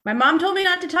My mom told me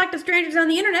not to talk to strangers on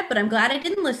the internet, but I'm glad I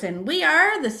didn't listen. We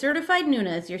are the Certified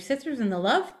Nunas, your sisters in the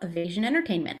love of Asian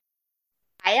entertainment.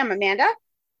 I am Amanda.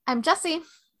 I'm Jesse.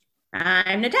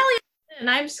 I'm Natalia, And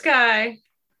I'm Sky.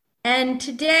 and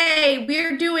today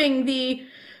we're doing the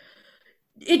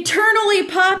eternally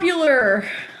popular,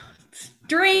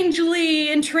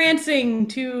 strangely entrancing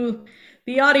to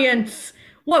the audience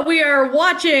what we are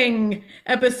watching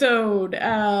episode.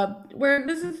 Where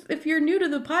this is, if you're new to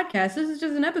the podcast, this is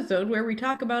just an episode where we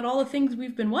talk about all the things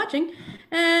we've been watching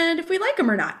and if we like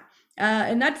them or not.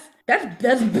 And that's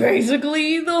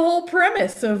basically the whole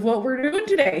premise of what we're doing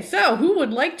today. So, who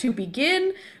would like to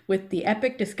begin with the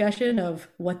epic discussion of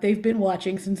what they've been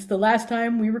watching since the last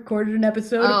time we recorded an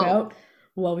episode about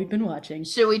what we've been watching?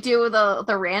 Should we do the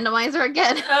randomizer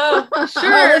again? Oh, Oh, sure.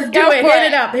 let's do Go it. for Hit it.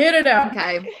 it up. Hit it up.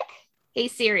 Okay. Hey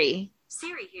Siri.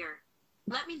 Siri here.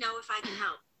 Let me know if I can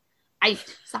help. I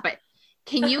stop it.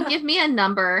 Can you give me a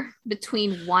number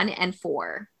between 1 and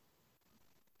 4?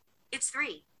 It's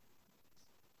 3.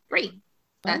 3.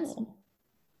 That's Oh.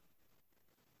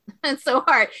 that's so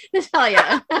hard to tell you.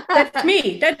 That's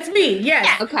me. That's me. Yes.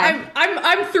 Yeah, okay.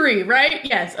 I'm 3, right?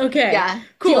 Yes. Okay. Yeah.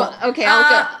 Cool. Okay,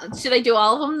 I'll go. Should I do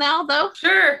all of them now though?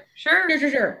 Sure.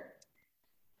 Sure.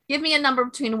 Give me a number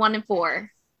between 1 and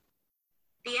 4.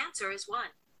 The answer is 1.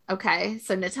 Okay.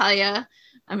 So Natalia,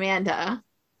 Amanda.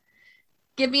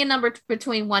 Give me a number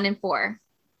between 1 and 4.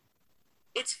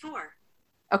 It's 4.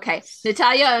 Okay.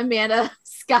 Natalia, Amanda,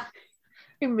 Scott,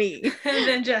 and me. And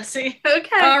then Jesse.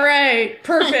 Okay. All right.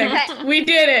 Perfect. We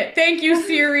did it. Thank you,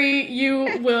 Siri.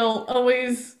 You're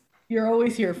always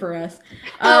here for us.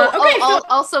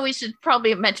 Also, we should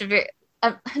probably mention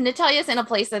Natalia's in a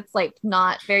place that's like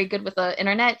not very good with the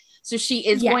internet, so she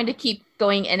is going to keep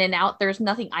going in and out. There's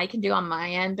nothing I can do on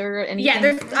my end or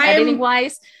anything editing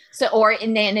wise. So,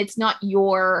 and then it's not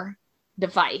your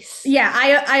device. Yeah,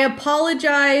 I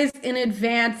apologize in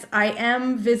advance. I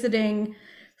am visiting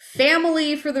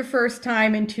family for the first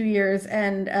time in 2 years,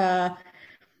 and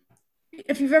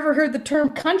if you've ever heard the term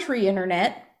country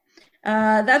internet,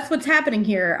 that's what's happening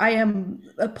here. I am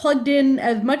plugged in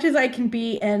as much as I can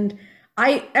be, and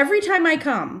every time I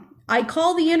come, I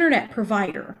call the internet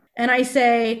provider and I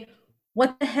say,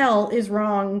 "What the hell is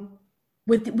wrong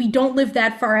with? We don't live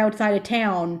that far outside of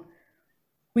town.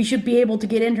 We should be able to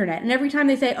get internet." And every time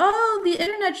they say, "Oh, the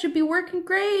internet should be working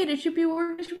great. It should be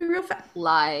working. It should be real fast."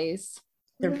 Lies.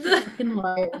 They're freaking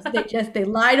liars. They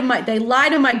lie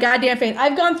to my goddamn face.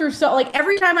 I've gone through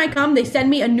every time I come, they send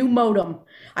me a new modem.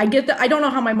 I don't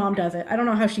know how my mom does it. I don't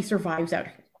know how she survives out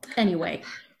here. Anyway,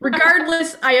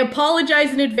 regardless, I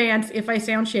apologize in advance if I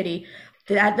sound shitty.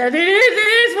 That it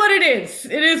is what it is.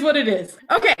 It is what it is.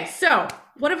 Okay, so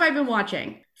what have I been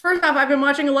watching? First off, I've been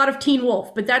watching a lot of Teen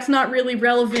Wolf, but that's not really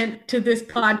relevant to this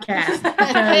podcast.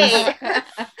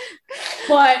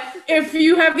 But if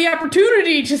you have the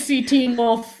opportunity to see Teen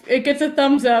Wolf, it gets a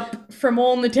thumbs up from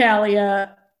old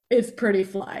Natalia. It's pretty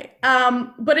fly.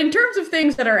 But in terms of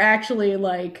things that are actually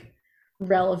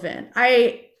relevant,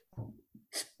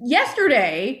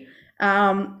 yesterday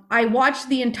I watched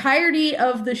the entirety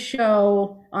of the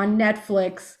show on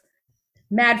Netflix,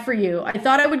 Mad for You. I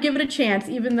thought I would give it a chance,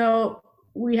 even though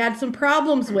we had some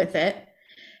problems with it.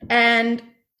 And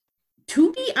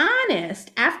to be honest,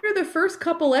 after the first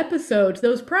couple episodes,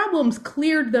 those problems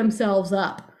cleared themselves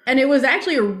up. And it was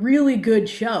actually a really good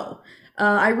show.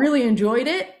 I really enjoyed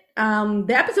it.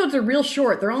 The episodes are real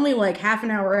short. They're only like half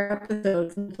an hour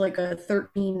episodes. It's like a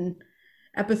 13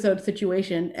 episode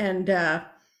situation. And the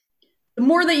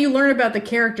more that you learn about the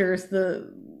characters,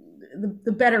 the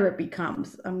better it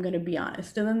becomes, I'm going to be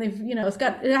honest. And then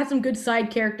it has some good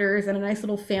side characters and a nice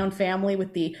little found family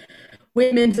with the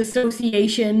women's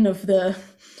association of the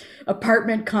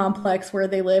apartment complex where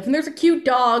they live. And there's a cute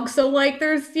dog. So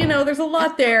there's a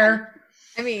lot there.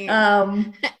 I mean,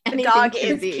 The dog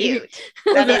is cute.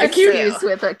 A cute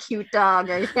with a cute dog,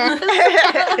 I guess.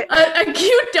 A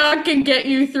cute dog can get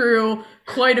you through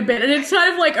quite a bit. And it's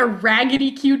kind of like a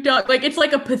raggedy cute dog. It's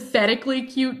like a pathetically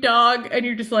cute dog. And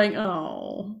you're just like,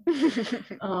 oh,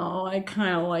 I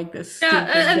kind of like this. Yeah,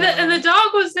 stupid dog. and the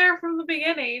dog was there from the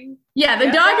beginning. Yeah,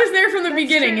 the dog is there from the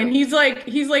beginning, true.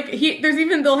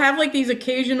 and they'll have these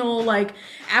occasional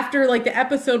after the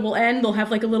episode will end, they'll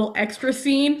have a little extra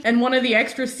scene, and one of the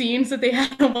extra scenes that they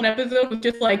had in one episode was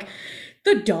just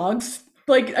the dog's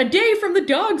a day from the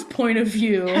dog's point of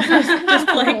view.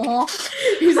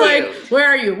 He's like, where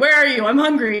are you? I'm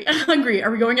hungry.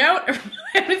 Are we going out?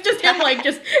 And it's just him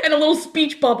just in a little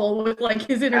speech bubble with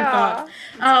his inner thoughts.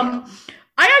 I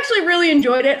actually really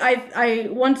enjoyed it. I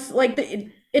once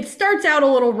it starts out a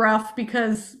little rough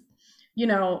because you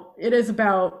know, it is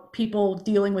about people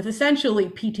dealing with essentially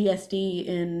PTSD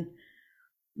in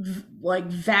like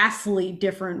vastly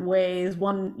different ways.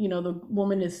 One, you know, the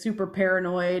woman is super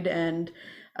paranoid and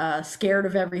scared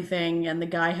of everything, and the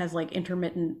guy has like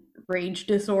intermittent rage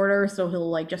disorder, so he'll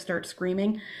like just start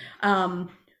screaming.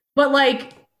 But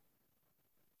like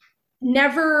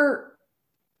never,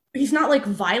 he's not like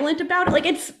violent about it. Like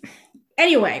it's,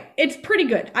 anyway, it's pretty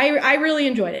good. I really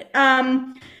enjoyed it.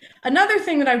 Another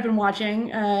thing that I've been watching,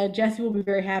 Jesse will be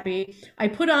very happy. I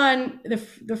put on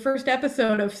the first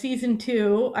episode of season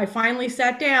 2. I finally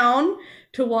sat down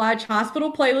to watch Hospital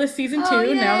Playlist season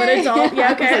 2. Now that it's all,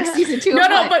 yeah, okay. Like season 2.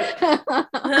 No, but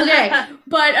okay.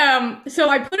 But so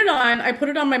I put it on. I put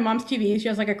it on my mom's TV. She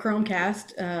has like a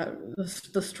Chromecast.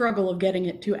 The struggle of getting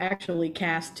it to actually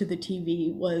cast to the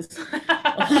TV was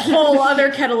a whole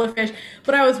other kettle of fish.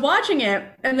 But I was watching it,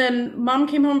 and then Mom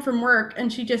came home from work,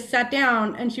 and she just sat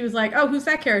down, and she was like, "Oh, who's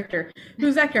that character?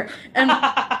 Who's that character?" And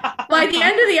by the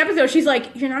end of the episode, she's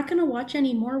like, "You're not gonna watch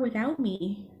any more without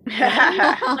me."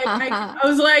 I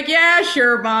was like, "Yeah,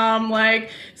 sure, Mom." Like,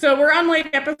 so we're on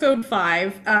like episode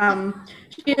 5.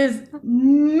 She is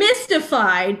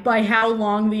mystified by how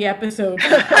long the episode is.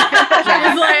 She's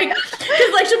like,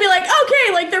 because like she'll be like,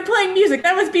 "Okay, like they're playing music.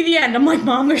 That must be the end." I'm like,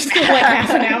 "Mom, there's still like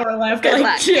half an hour left.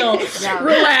 Like, chill,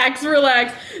 relax."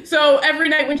 So every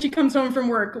night when she comes home from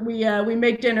work, we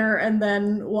make dinner and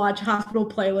then watch Hospital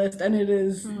Playlist, and it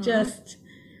is just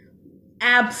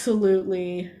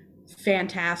absolutely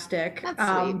fantastic.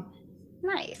 That's sweet.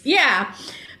 Nice. Yeah,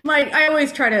 I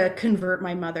always try to convert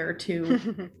my mother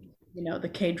to you know, the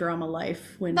K-drama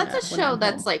life. When that's a show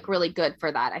that's like really good for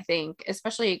that, I think,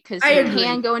 especially because you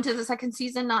can go into the second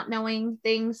season not knowing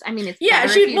things. I mean, it's better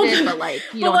if you did, but like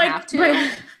you don't have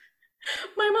to.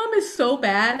 My mom is so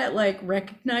bad at like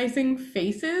recognizing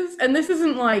faces, and this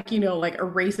isn't like, you know, like a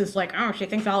racist, like, oh, she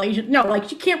thinks all Asian. No, like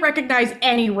she can't recognize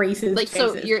any races. Like,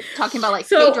 faces. so you're talking about like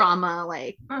K-drama,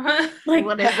 like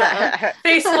what is that?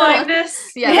 Face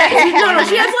blindness. Yeah. No,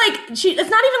 she has like it's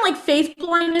not even like face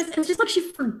blindness. It's just like she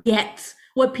forgets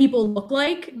what people look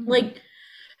like, like.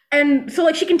 And so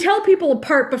like she can tell people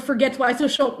apart but forgets why. So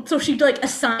she like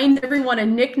assigns everyone a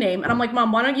nickname, and I'm like,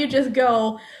 "Mom, why don't you just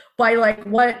go by like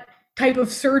what type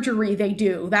of surgery they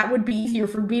do? That would be easier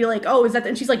for me." Like, "Oh, is that?"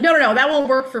 And she's like, no, that won't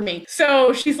work for me.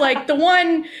 So she's like, the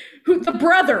one who the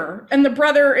brother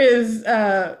is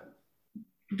the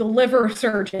liver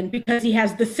surgeon because he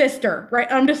has the sister, right?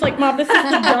 I'm just like, "Mom, this is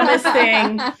the dumbest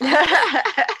thing."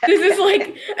 This is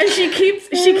like, and she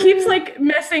keeps like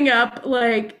messing up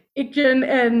like Ikjin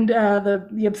and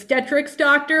the obstetrics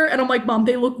doctor, and I'm like, "Mom,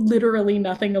 they look literally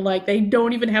nothing alike. They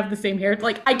don't even have the same hair." It's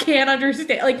like, I can't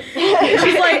understand. Like,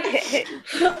 she's like,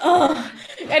 oh.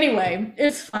 Anyway,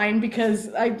 it's fine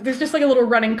because there's just like a little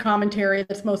running commentary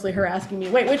that's mostly her asking me,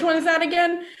 "Wait, which one is that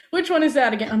again? Which one is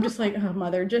that again?" I'm just like, "Oh,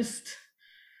 Mother, just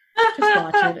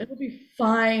watch it. It'll be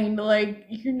fine. Like,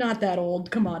 you're not that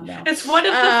old. Come on now." It's one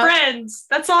of the friends.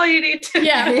 That's all you need to.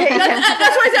 Yeah,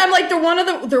 that's why I said I'm like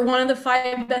they're one of the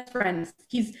 5 best friends.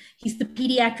 He's the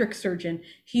pediatric surgeon.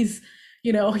 He's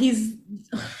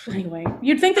anyway.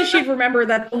 You'd think that she'd remember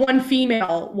that the one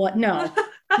female. What? No,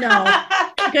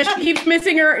 because she keeps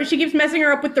messing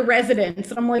her up with the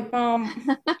residents. And I'm like,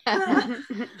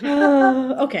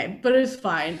 okay, but it's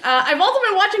fine. I've also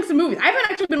been watching some movies. I haven't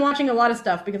actually been watching a lot of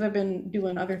stuff because I've been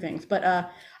doing other things, but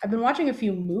I've been watching a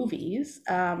few movies.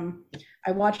 I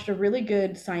watched a really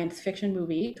good science fiction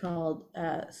movie called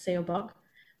Seobok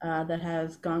that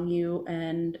has Gong Yoo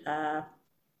and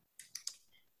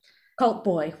Cult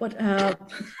Boy. What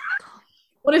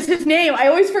is his name? I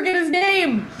always forget his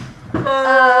name.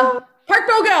 Park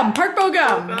Bo-gum.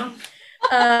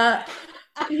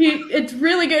 It's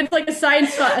really good. It's like a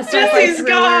sci-fi Jesse's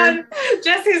gone.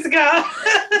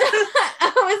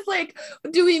 I was like,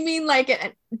 do we mean like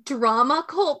a drama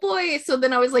Cult Boy? So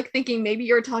then I was like thinking maybe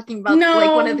you're talking about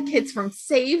like one of the kids from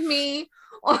Save Me.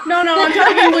 No, I'm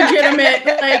talking legitimate,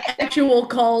 like actual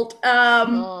cult.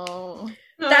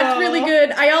 That's really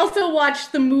good. I also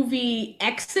watched the movie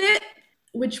Exit,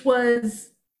 which was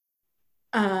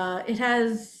it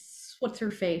has what's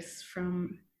her face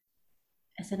from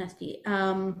SNSD?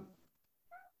 Yuna?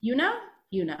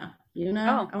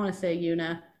 Oh. I want to say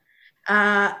Yuna.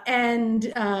 And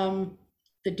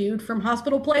the dude from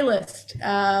Hospital Playlist.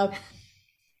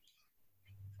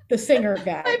 The singer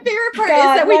guy. My favorite part is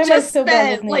that we just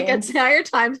spent like an entire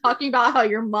time talking about how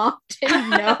your mom didn't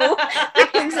know.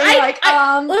 Listen,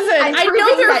 I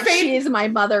know their face. She is my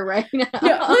mother right now.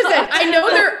 Yeah, listen,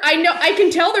 I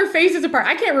can tell their faces apart.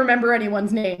 I can't remember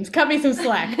anyone's names. Cut me some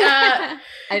slack.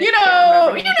 You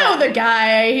know the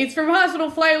guy. He's from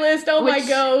Hospital Playlist. Oh, my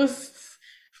ghosts.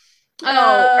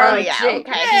 Oh, yeah, Jake.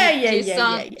 okay.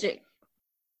 Yeah. Jake.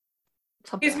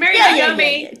 He's married Yeah, to yeah,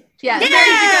 Yummy. yeah.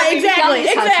 Yeah, exactly.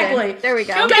 Husband. There we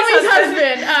go. Gummy's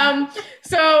husband.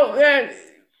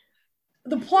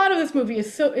 The plot of this movie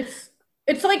is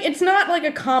it's like it's not like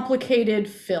a complicated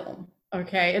film.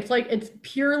 Okay, it's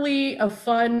purely a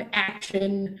fun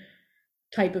action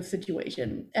type of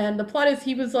situation, and the plot is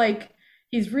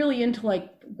he's really into like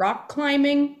rock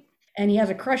climbing, and he has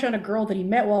a crush on a girl that he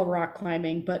met while rock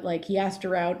climbing, but like he asked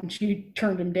her out and she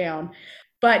turned him down.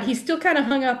 But he's still kind of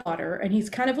hung up on her, and he's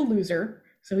kind of a loser,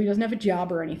 so he doesn't have a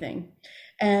job or anything.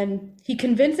 And he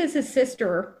convinces his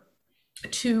sister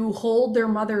to hold their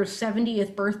mother's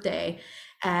 70th birthday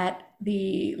at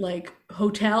the like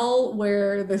hotel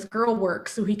where this girl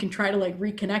works, so he can try to like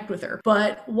reconnect with her.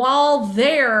 But while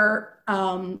there,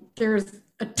 there's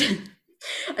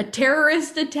a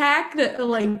terrorist attack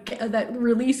that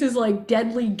releases like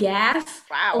deadly gas,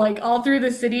 like all through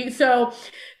the city. So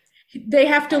they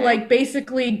have to like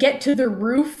basically get to the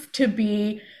roof to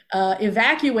be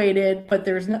evacuated, but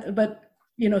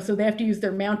so they have to use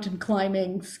their mountain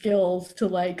climbing skills to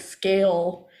like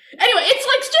scale. Anyway, it's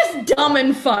like just dumb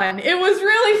and fun. It was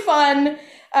really fun.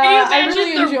 I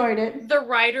really enjoyed it. The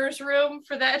writer's room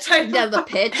for that type of the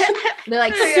pitch. They're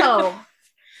like, so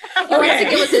he wants to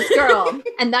get with this girl,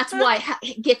 and that's why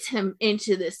it gets him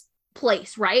into this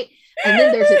place, right? And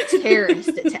then there's a terrorist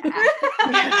attack.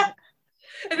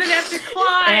 And then they have to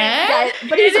climb.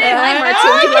 But he's a climber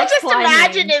too. He likes climbing.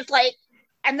 Imagine it's like,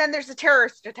 and then there's a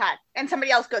terrorist attack, and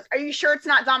somebody else goes, "Are you sure it's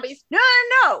not zombies?" No.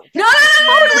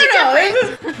 Totally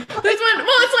different. This one,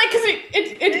 well, it's like because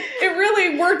it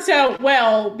really works out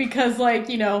well because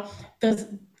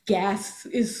the gas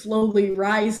is slowly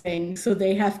rising, so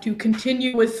they have to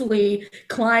continuously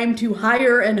climb to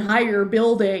higher and higher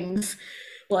buildings,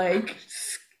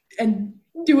 and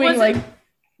doing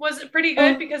Was it pretty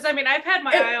good? Because I've had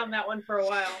my eye on that one for a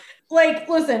while.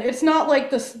 Listen, it's not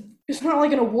like this. It's not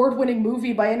like an award-winning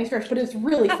movie by any stretch, but it's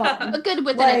really fun. Good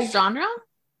within its genre,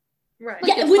 right?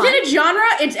 Yeah, within its genre,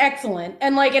 it's excellent,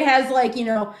 and it has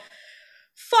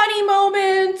funny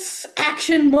moments,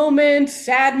 action moments,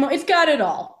 sad moments. It's got it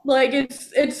all.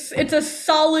 It's a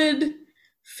solid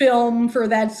film for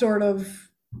that sort of.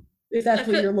 If that's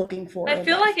what you're looking for. I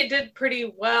feel like it did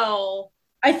pretty well.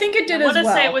 I think it did as well. I want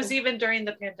to say it was even during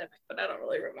the pandemic, but I don't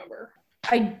really remember.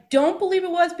 I don't believe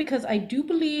it was because I do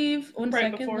believe, one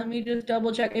right second, before. Let me just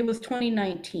double check. It was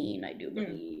 2019, I do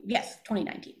believe. Yes,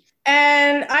 2019.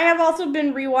 And I have also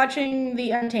been rewatching The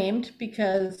Untamed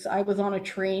because I was on a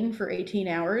train for 18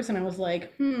 hours and I was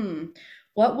like,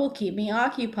 what will keep me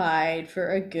occupied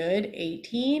for a good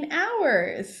 18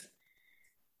 hours?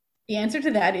 The answer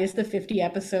to that is the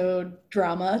 50-episode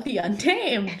drama, The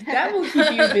Untamed. That will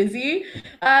keep you busy.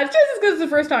 Just as good as the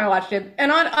first time I watched it. And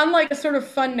on a sort of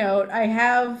fun note, I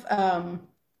have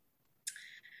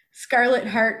Scarlet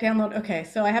Heart download. Okay,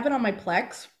 so I have it on my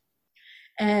Plex.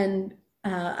 And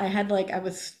I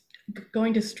was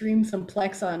going to stream some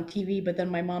Plex on TV, but then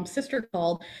my mom's sister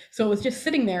called. So it was just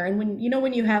sitting there. And when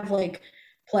you have Plex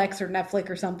or Netflix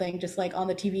or something just on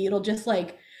the TV, it'll just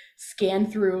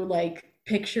scan through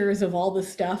pictures of all the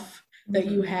stuff that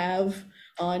you have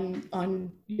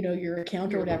on your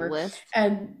account or whatever.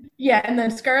 And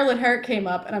then Scarlet Heart came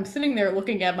up and I'm sitting there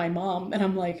looking at my mom and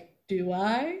I'm like, do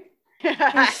I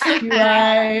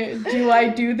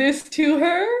do this to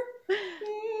her?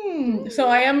 So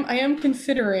I am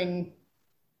considering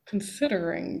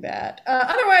that.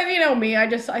 Otherwise, me,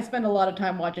 I spend a lot of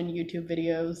time watching YouTube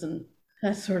videos and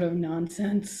that sort of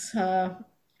nonsense.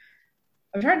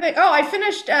 I'm trying to think. Oh, I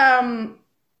finished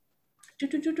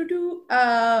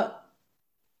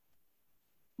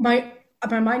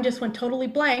my mind just went totally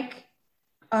blank.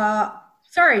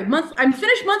 Sorry, I'm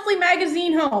finished Monthly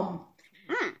Magazine Home.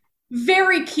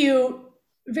 Very cute,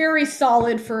 very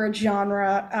solid for a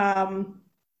genre.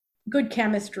 Good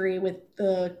chemistry with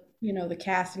the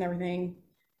cast and everything.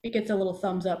 It gets a little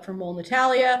thumbs up from Mole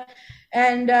Natalia.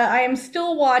 And I am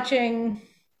still watching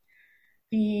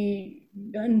the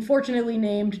unfortunately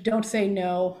named Don't Say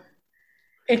No.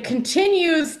 It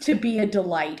continues to be a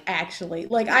delight, actually.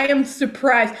 I am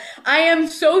surprised. I am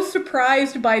so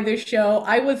surprised by this show.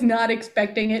 I was not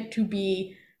expecting it to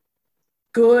be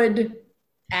good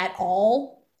at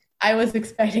all. I was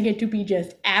expecting it to be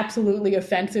just absolutely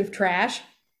offensive trash.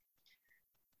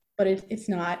 But it's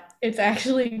not. It's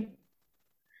actually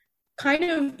kind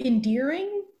of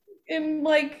endearing in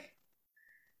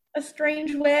a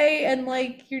strange way, and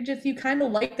you kind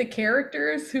of like the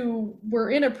characters who were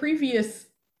in a previous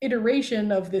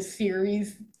iteration of this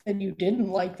series and you didn't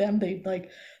like them. They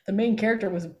the main character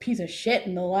was a piece of shit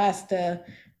in the last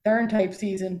Tharn type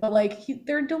season, but like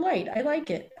they're a delight. I like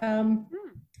it.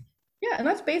 Yeah, and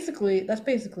that's basically it.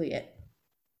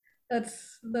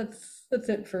 That's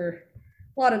it for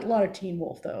a lot of Teen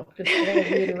Wolf though. Just to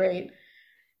reiterate,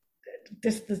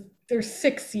 there's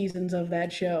 6 seasons of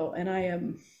that show, and I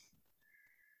am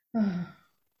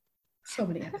so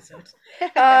many episodes.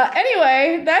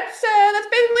 Anyway, that's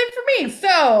basically it for me.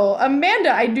 So,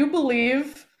 Amanda, I do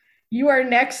believe you are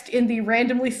next in the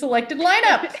randomly selected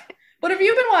lineup. What have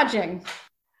you been watching?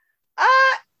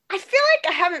 I feel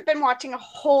like I haven't been watching a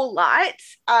whole lot.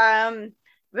 I've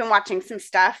been watching some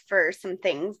stuff for some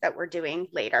things that we're doing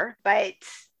later. But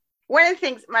one of the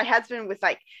things my husband was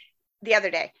like the other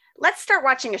day, let's start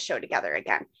watching a show together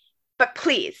again. But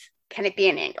please, can it be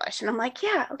in English? And I'm like,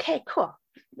 yeah, okay, cool.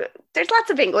 There's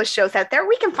lots of English shows out there.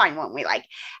 We can find one we like.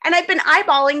 And I've been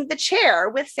eyeballing The Chair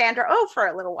with Sandra Oh for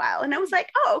a little while. And I was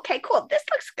like, oh, okay, cool. This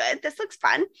looks good. This looks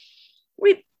fun.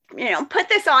 We, put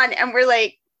this on and we're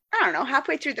like, I don't know,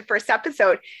 halfway through the first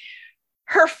episode.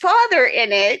 Her father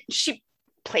in it, she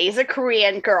plays a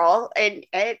Korean girl and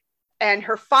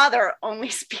her father only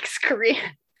speaks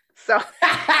Korean. So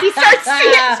he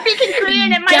starts speaking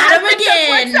Korean and my husband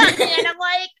just looks at me and I'm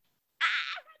like,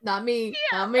 not me,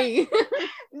 yeah. not me. No way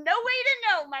to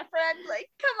know, my friend. Like,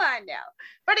 come on now.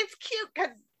 But it's cute because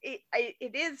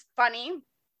it is funny.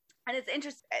 And it's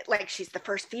interesting, like she's the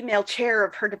first female chair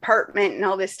of her department and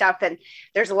all this stuff. And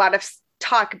there's a lot of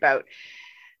talk about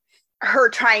her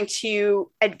trying to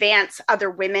advance other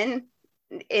women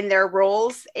in their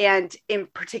roles, and in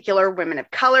particular, women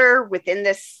of color within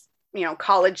this,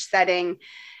 college setting.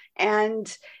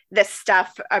 And this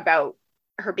stuff about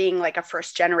her being like a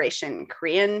first generation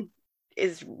Korean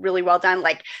is really well done.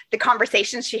 Like the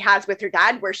conversations she has with her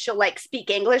dad, where she'll like speak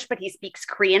English, but he speaks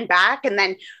Korean back. And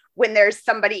then when there's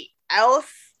somebody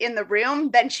else in the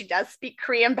room, then she does speak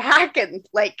Korean back. And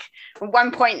like at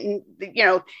one point,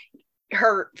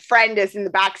 her friend is in the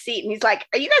back seat and he's like,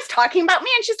 are you guys talking about me?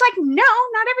 And she's like, no,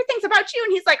 not everything's about you.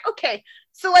 And he's like, okay,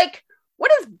 so like,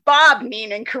 what does Bob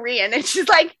mean in Korean? And she's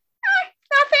like,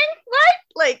 nothing. What?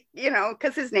 Like,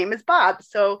 because his name is Bob.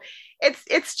 So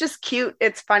it's just cute.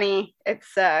 It's funny. I'm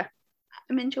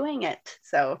enjoying it.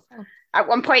 So at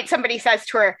one point somebody says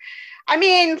to her, I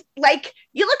mean, like,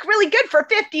 you look really good for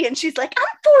 50. And she's like, I'm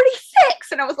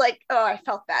 46. And I was like, oh, I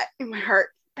felt that in my heart.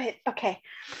 But okay.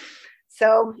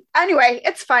 So anyway,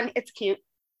 it's fun. It's cute.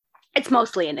 It's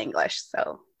mostly in English.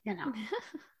 So,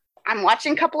 I'm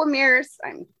watching Couple of Mirrors.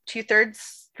 I'm 2/3,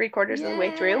 3/4 of the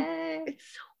way through. It's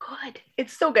so good.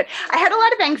 It's so good. I had a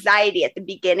lot of anxiety at the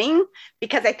beginning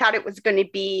because I thought it was going to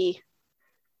be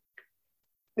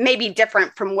maybe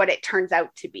different from what it turns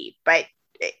out to be, but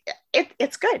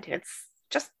it's good. It's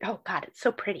just, oh God, it's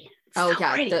so pretty. It's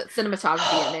pretty. The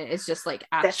cinematography in it is just like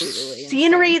absolutely the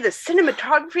scenery, insane. The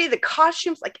cinematography, the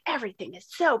costumes, like everything is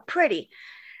so pretty.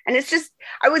 And it's just,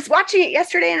 I was watching it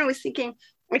yesterday and I was thinking,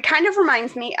 it kind of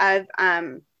reminds me of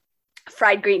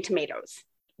Fried Green Tomatoes.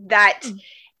 That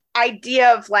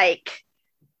idea of like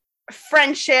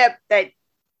friendship that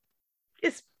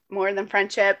is more than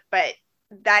friendship, but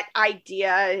that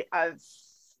idea of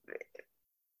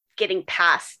getting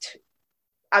past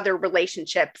other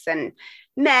relationships and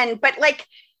men, but like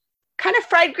kind of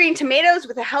Fried Green Tomatoes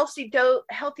with a healthy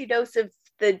dose of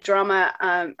the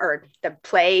drama or the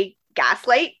play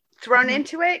Gaslight thrown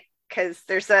into it, because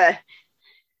there's a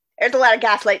lot of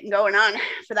gaslighting going on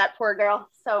for that poor girl.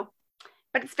 So,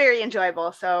 but it's very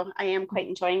enjoyable. So I am quite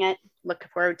enjoying it. Looking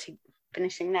forward to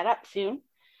finishing that up soon.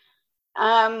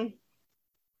 I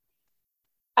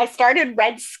started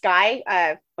Red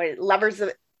Sky, Lovers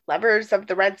of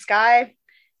the Red Sky.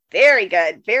 Very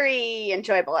good, very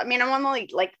enjoyable. I mean, I'm only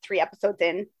like 3 episodes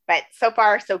in, but so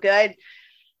far so good.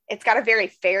 It's got a very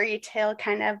fairy tale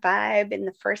kind of vibe in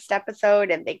the first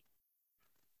episode, and they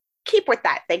keep with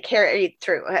that. They carry it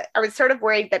through. I was sort of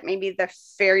worried that maybe the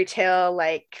fairy tale,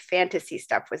 like fantasy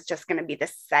stuff was just going to be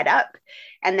the setup.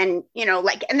 And then,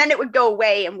 and then it would go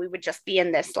away and we would just be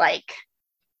in this like,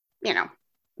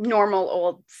 normal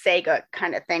old saga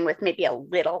kind of thing with maybe a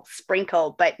little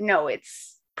sprinkle, but no,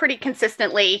 it's pretty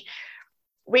consistently,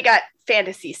 we got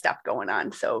fantasy stuff going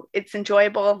on. So it's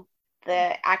enjoyable.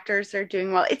 The actors are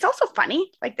doing well. It's also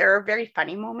funny. Like there are very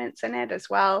funny moments in it as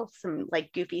well. Some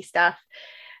like goofy stuff.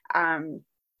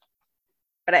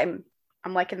 But I'm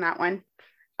liking that one.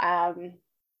 And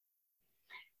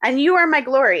You Are My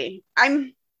Glory.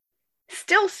 I'm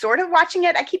still sort of watching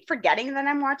it. I keep forgetting that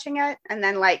I'm watching it. And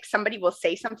then like somebody will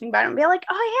say something about it and be like,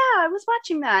 oh yeah, I was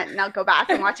watching that. And I'll go back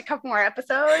and watch a couple more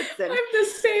episodes. And I'm the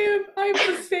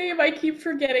same. I keep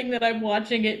forgetting that I'm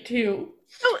watching it too.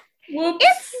 So Whoops.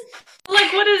 It's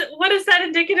Like, what is that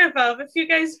indicative of? If you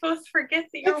guys both forget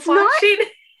that you're It's not- watching,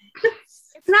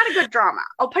 it's not a good drama.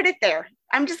 I'll put it there.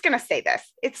 I'm just gonna say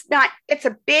this. It's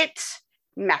a bit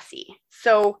messy.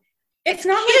 So It's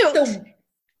not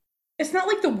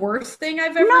like the worst thing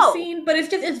I've ever No. seen, but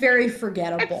it's very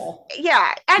forgettable.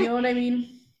 yeah, and You know what I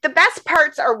mean? the best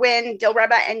parts are when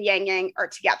Dilreba and Yang Yang are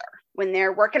together, when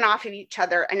they're working off of each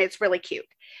other, and it's really cute.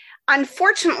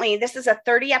 Unfortunately, this is a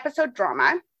 30-episode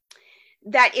drama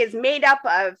that is made up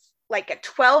of like a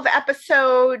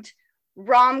 12-episode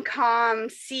rom-com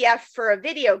CF for a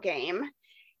video game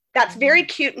that's very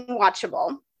cute and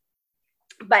watchable,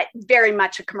 but very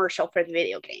much a commercial for the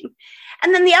video game.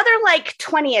 And then the other like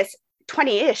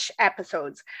 20-ish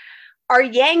episodes are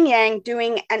Yang Yang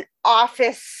doing an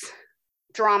office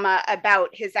drama about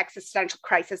his existential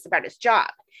crisis about his job.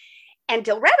 And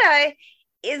Dilreba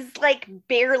is like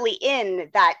barely in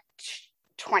that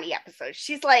 20 episodes.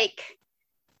 She's like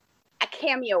a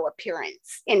cameo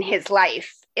appearance in his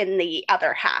life in the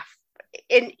other half.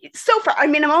 And so far, I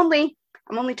mean, I'm only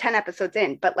 10 episodes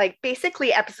in, but like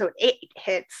basically episode 8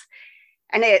 hits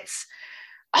and it's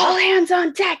all hands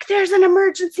on deck. There's an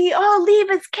emergency. All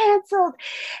leave is canceled.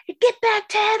 Get back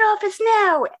to head office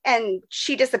now. And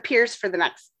she disappears for the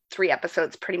next 3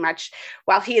 episodes pretty much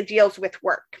while he deals with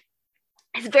work.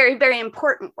 It's very, very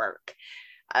important work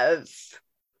of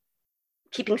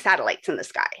keeping satellites in the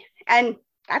sky. And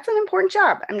that's an important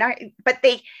job. But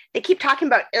they keep talking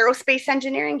about aerospace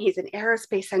engineering. He's an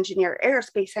aerospace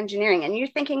engineering. And you're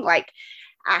thinking like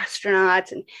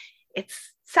astronauts and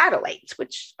it's satellites,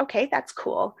 which, okay, that's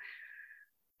cool.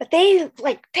 But they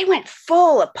went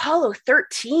full Apollo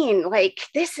 13. Like,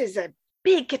 this is a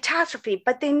big catastrophe,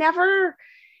 but they never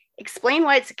explain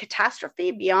why it's a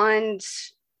catastrophe beyond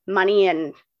money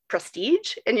and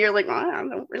prestige. And you're like, well, I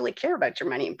don't really care about your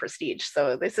money and prestige.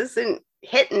 So this isn't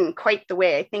hitting quite the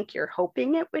way I think you're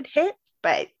hoping it would hit,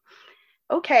 but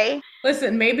okay.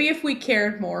 Listen, maybe if we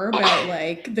cared more about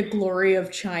like the glory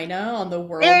of China on the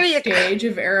world There you go. stage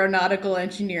of aeronautical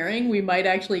engineering, we might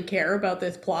actually care about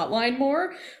this plot line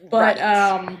more. But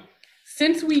Right.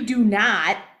 since we do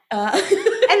not, And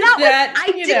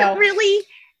I you didn't know, really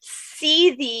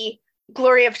see the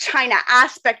glory of China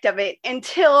aspect of it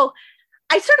until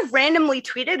I sort of randomly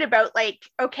tweeted about like,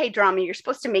 okay, drama, you're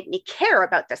supposed to make me care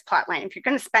about this plot line. If you're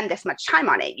going to spend this much time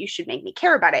on it, you should make me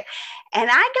care about it. And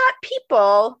I got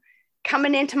people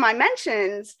coming into my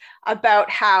mentions about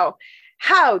how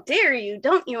dare you?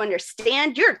 Don't you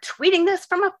understand? You're tweeting this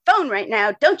from a phone right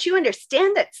now. Don't you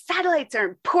understand that satellites are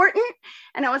important?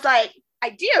 And I was like, I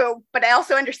do, but I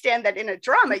also understand that in a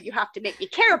drama, you have to make me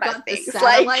care about Got the things.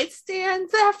 satellite Like,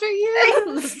 stands after you.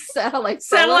 The satellite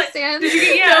solo stands.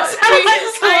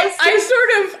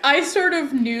 I sort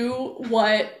of knew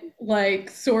what like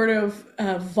sort of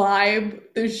vibe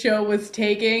the show was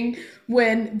taking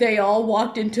when they all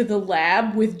walked into the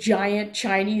lab with giant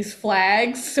Chinese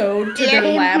flags sewed to their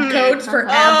lab coats for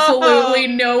absolutely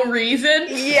no reason.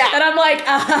 Yeah. And I'm like,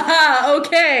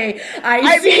 okay,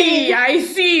 I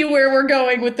see where we're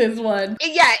going with this one.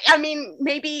 yeah, I mean,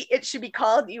 maybe it should be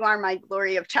called You Are My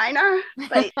Glory of China,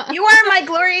 but You Are My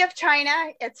Glory of China.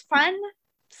 It's fun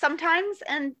sometimes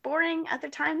and boring other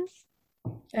times.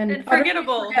 And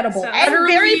forgettable. Forgettable. So- And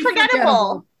Utterly very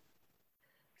forgettable.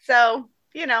 So,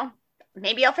 you know,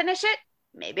 maybe I'll finish it.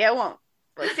 Maybe I won't.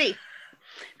 We'll see.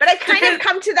 But I kind of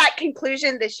come to that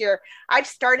conclusion this year. I've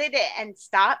started it and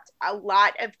stopped a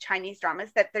lot of Chinese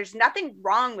dramas that there's nothing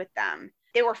wrong with them.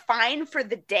 They were fine for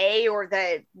the day or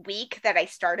the week that I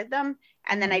started them.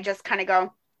 And then I just kind of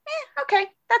go, okay,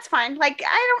 that's fine. Like,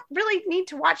 I don't really need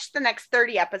to watch the next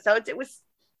 30 episodes. It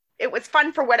was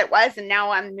fun for what it was. And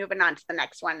now I'm moving on to the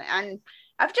next one. And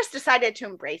I've just decided to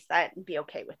embrace that and be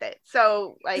okay with it.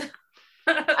 So like,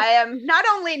 I am not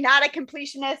only not a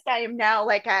completionist, I am now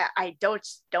like, I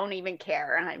don't even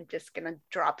care. And I'm just going to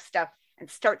drop stuff and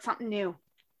start something new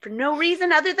for no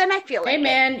reason other than I feel like Hey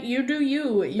man, you do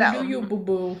you. You So- do you,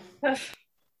 boo-boo. So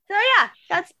yeah,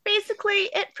 that's basically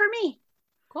it for me.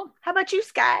 Cool. How about you,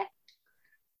 Sky?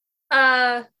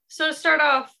 So to start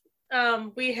off,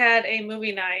 we had a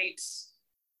movie night.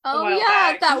 Oh while yeah,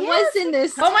 back. that Yes. was in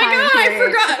this. Oh my time god, I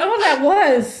period. forgot. Oh, that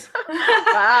was.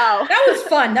 Wow. That was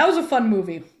fun. That was a fun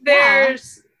movie.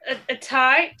 There's a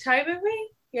Thai movie.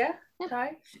 Yeah, Yeah.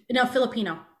 Thai. No,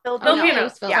 Filipino. no, Filipino. it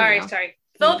was Filipino. Sorry.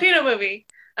 Filipino movie.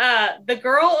 The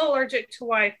Girl Allergic to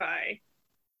Wi-Fi.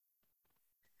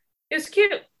 It's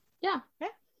cute. Yeah.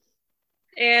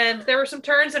 And there were some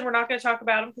turns, and we're not going to talk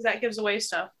about them because that gives away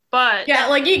stuff. But Yeah,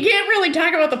 like you can't really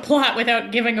talk about the plot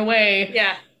without giving away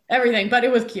yeah, everything, but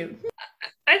it was cute.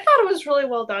 I thought it was really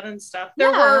well done and stuff. There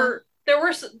Yeah.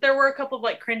 there were a couple of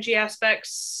like cringy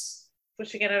aspects,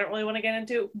 which again I don't really want to get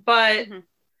into, but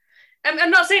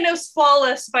I'm not saying it was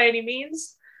flawless by any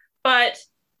means, but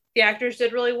the actors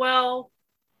did really well.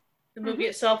 The movie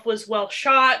itself was well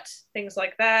shot, things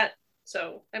like that.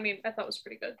 So, I mean, I thought it was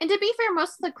pretty good. And to be fair,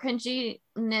 most of the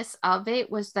cringiness of it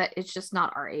was that it's just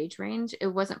not our age range. It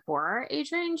wasn't for our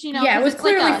age range, you know? Yeah, it was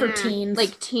clearly like for teens.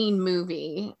 Like teen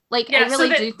movie. Like, Yeah, I really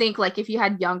so do think, like, if you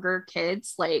had younger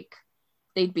kids, like,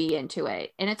 they'd be into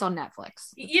it. And it's on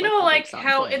Netflix. It's, you know, like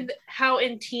how point.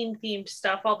 in teen themed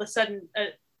stuff, all of a sudden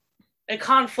a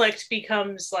conflict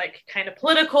becomes like kind of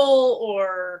political,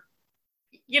 or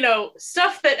you know,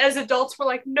 stuff that as adults we're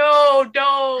like, no,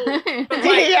 don't. But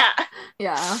like,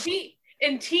 yeah.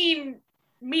 In teen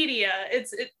media,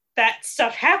 that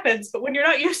stuff happens, but when you're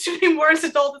not used to it anymore as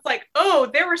adult, it's like, oh,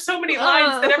 there were so many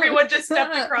lines that everyone just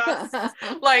stepped across.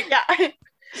 Like,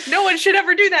 no one should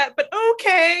ever do that, but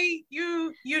okay,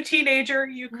 you teenager,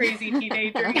 you crazy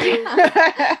teenager,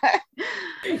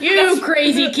 you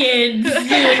crazy kids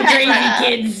doing crazy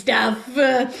kid stuff.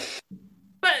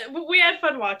 But we had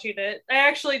fun watching it. I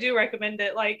actually do recommend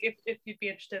it. Like, if you'd be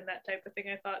interested in that type of thing,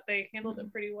 I thought they handled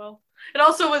it pretty well. It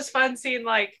also was fun seeing,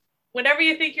 like, whenever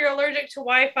you think you're allergic to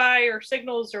Wi-Fi or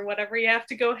signals or whatever, you have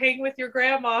to go hang with your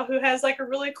grandma who has, like, a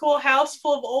really cool house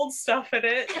full of old stuff in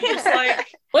it. And just, like...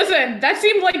 Listen, that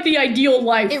seemed like the ideal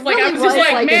life. It like, really I was just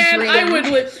like man, I would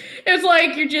live. It's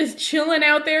like you're just chilling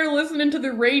out there listening to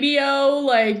the radio,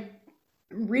 like...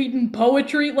 reading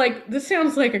poetry. Like, this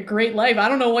sounds like a great life. I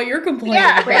don't know what you're complaining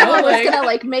about. Grandma was gonna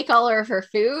like make all of her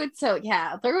food, so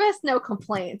yeah, there was no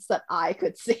complaints that I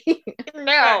could see.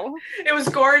 No, it was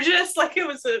gorgeous. Like, it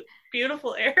was a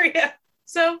beautiful area.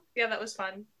 So yeah, that was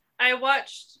fun. I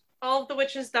watched all of The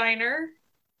Witch's Diner,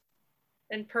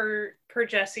 and per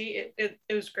Jesse, it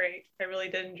was great. I really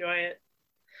did enjoy it.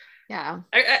 Yeah,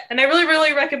 and I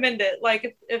really recommend it.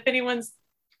 Like, if anyone's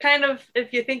kind of,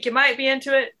 if you think you might be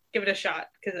into it, give it a shot,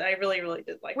 because I really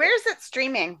did like Where's it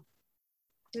streaming?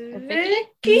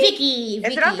 Vicky.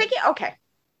 Is it on Vicky? Okay.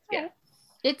 Yeah.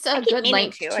 It's a good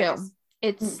length too.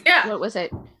 It's what was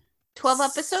it? 12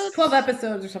 episodes? 12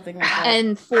 episodes or something like that.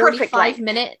 And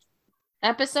 45-minute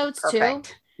episodes too.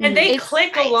 And they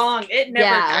click along. It never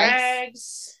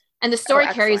drags. And the story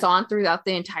carries on throughout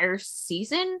the entire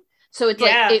season. So it's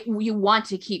like you want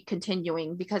to keep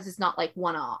continuing because it's not like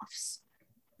one-offs.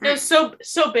 It was so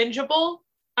bingeable.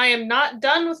 I am not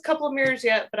done with Couple of Mirrors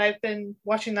yet, but I've been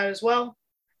watching that as well.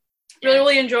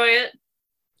 Really enjoy it.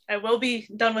 I will be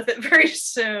done with it very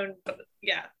soon. But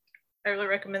yeah, I really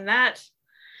recommend that.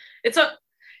 It's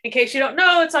in case you don't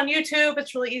know, it's on YouTube.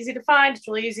 It's really easy to find. It's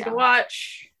really easy to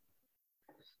watch.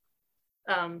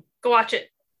 Go watch it.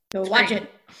 Go watch it.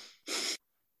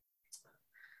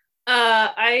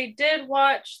 I did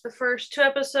watch the first 2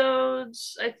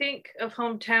 episodes, I think, of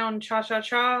Hometown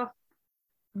Cha-Cha-Cha.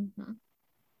 Mm-hmm.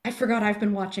 I forgot I've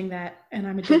been watching that, and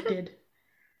I'm addicted.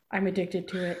 I'm addicted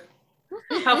to it.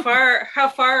 How far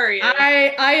are you?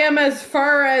 I am as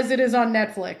far as it is on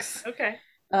Netflix. Okay.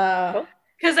 Cool.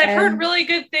 Because I've heard really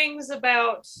good things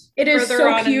about it is further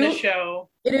so on cute. in the show.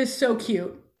 It is so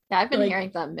cute. Yeah, I've been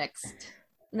hearing the mixed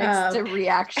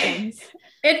reactions.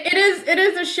 It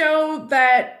is a show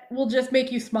that will just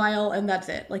make you smile, and that's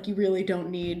it. Like, you really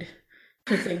don't need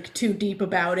to think too deep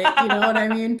about it. You know what I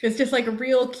mean? It's just like a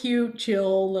real cute,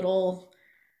 chill little.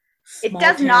 It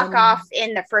does knock off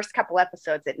in the first couple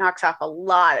episodes. It knocks off a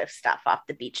lot of stuff off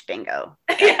the beach bingo.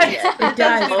 It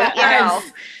does.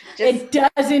 It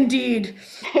does indeed.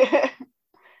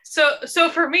 So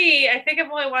for me, I think I've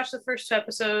only watched the first 2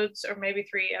 episodes, or maybe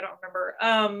 3. I don't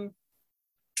remember.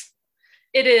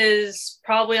 It is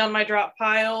probably on my drop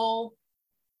pile.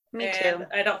 Me too.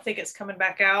 I don't think it's coming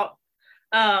back out.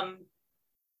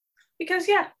 Because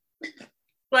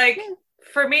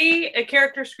for me, a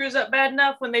character screws up bad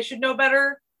enough when they should know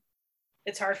better.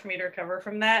 It's hard for me to recover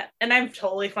from that. And I'm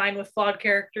totally fine with flawed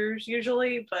characters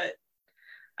usually, but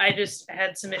I just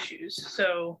had some issues.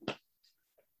 So,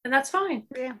 and that's fine.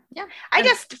 Yeah. I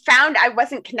just found I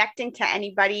wasn't connecting to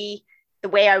anybody the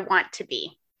way I want to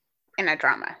be in a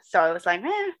drama. So I was like,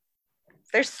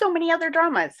 there's so many other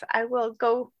dramas. I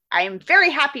am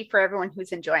very happy for everyone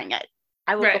who's enjoying it.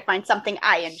 I will go find something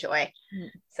I enjoy.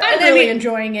 So I'm really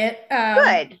enjoying it.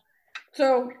 Good.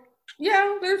 So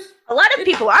yeah, there's a lot of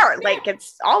people are like,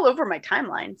 it's all over my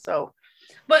timeline. So,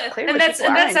 but that's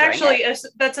actually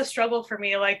that's a struggle for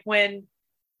me. Like,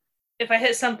 if I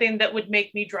hit something that would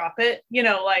make me drop it, you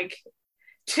know, like,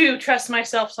 to trust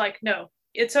myself. Like, no,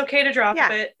 it's okay to drop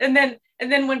it. And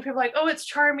then when people are like, oh, it's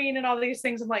charming and all these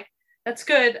things, I'm like, that's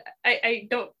good. I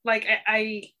don't like,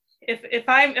 I if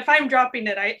I'm dropping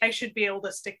it, I should be able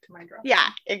to stick to my drop. Yeah,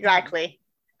 exactly.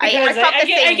 Because I felt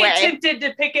the I same get way. tempted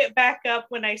to pick it back up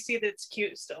when I see that it's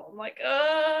cute still. I'm like,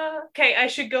 okay, I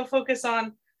should go focus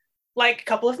on like a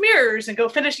couple of mirrors and go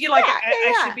finish. You know, like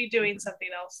I should be doing something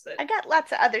else. That I got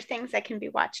lots of other things I can be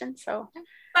watching. So,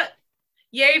 but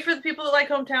yay for the people that like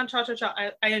Hometown Cha Cha Cha.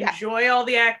 I enjoy all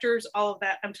the actors, all of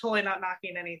that. I'm totally not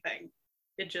knocking anything.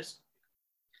 It just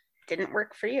didn't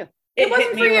work for you. It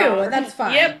wasn't for you. wrong. That's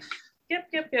fine. Yep.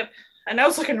 And I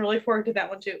was looking really forward to that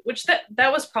one too. Which that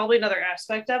was probably another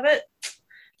aspect of it.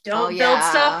 Don't build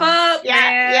stuff up,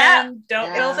 man.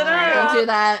 Don't build it up. Don't do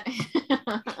that.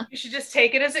 You should just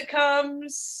take it as it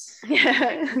comes.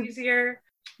 Yeah. Easier.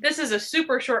 This is a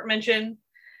super short mention.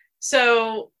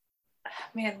 So,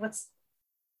 man,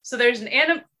 so there's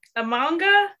a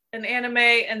manga, an anime,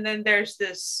 and then there's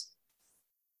this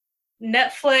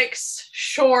Netflix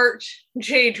short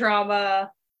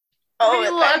J-drama.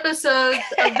 Little episodes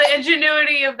of The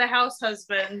Ingenuity of the House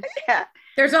Husband. Yeah.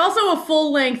 There's also a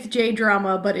full-length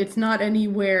J-drama, but it's not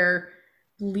anywhere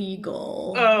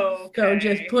legal. Oh, okay. So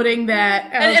just putting that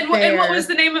out and there. what was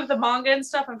the name of the manga and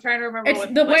stuff? I'm trying to remember.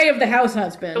 It's The Way of the House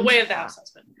Husband. The Way of the House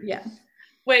Husband. Yeah.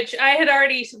 Which I had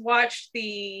already watched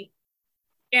the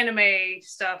anime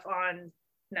stuff on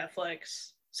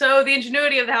Netflix. So The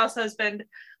Ingenuity of the House Husband.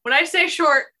 When I say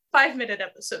short, 5-minute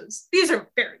episodes. These are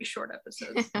very short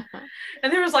episodes.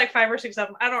 And there was like 5 or 6 of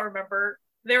them. I don't remember.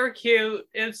 They were cute.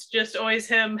 It's just always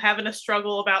him having a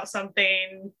struggle about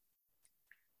something.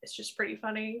 It's just pretty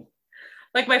funny.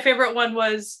 Like my favorite one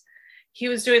was he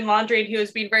was doing laundry and he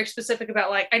was being very specific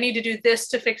about like, I need to do this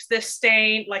to fix this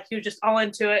stain. Like he was just all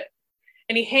into it.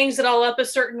 And he hangs it all up a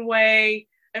certain way,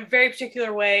 a very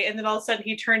particular way. And then all of a sudden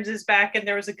he turns his back and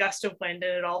there was a gust of wind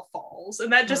and it all falls.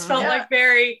 And that just felt like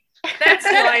very... That's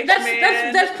life,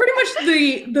 man. That's pretty much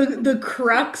the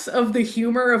crux of the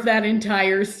humor of that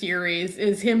entire series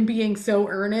is him being so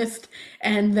earnest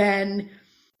and then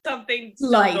something's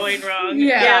life going wrong.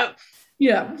 Yeah.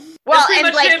 Well, that's pretty and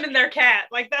much like him and their cat.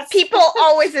 Like that's people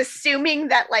always assuming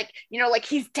that like, like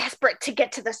he's desperate to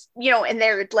get to this, and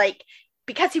they're like,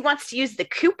 because he wants to use the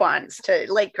coupons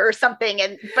to like or something,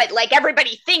 but like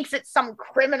everybody thinks it's some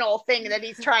criminal thing that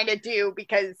he's trying to do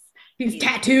because he's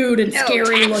tattooed and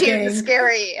scary looking.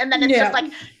 Scary. And then it's just like,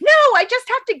 no, I just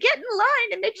have to get in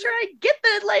line and make sure I get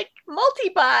the like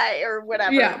multi-buy or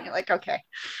whatever. Yeah. And you're like, okay,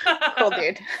 cool,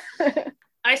 dude.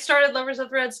 I started Lovers of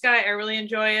the Red Sky. I really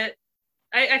enjoy it.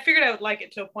 I figured I would like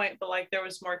it to a point, but like there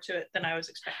was more to it than I was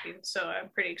expecting. So I'm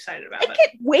pretty excited about it. I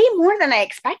get way more than I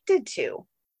expected to.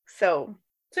 So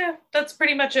yeah, that's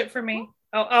pretty much it for me.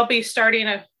 I'll be starting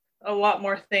a lot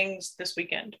more things this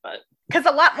weekend, but because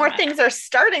a lot more things are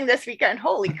starting this weekend.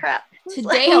 Holy crap.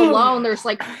 Today alone, there's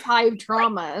like 5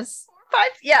 dramas. 5,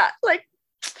 yeah, like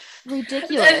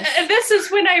ridiculous. And this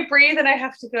is when I breathe and I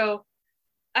have to go.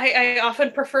 I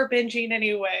often prefer binging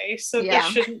anyway, so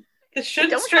this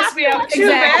shouldn't stress me out too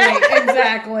bad.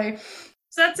 Exactly.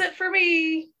 So that's it for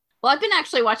me. Well, I've been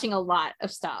actually watching a lot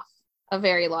of stuff, a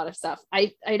very lot of stuff.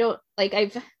 I don't like.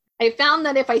 I found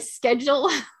that if I schedule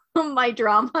my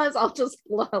dramas, I'll just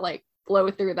blow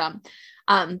through them.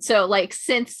 So like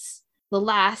since the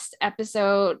last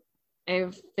episode,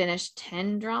 I've finished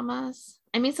 10 dramas.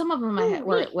 I mean, some of them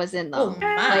was in them.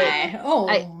 I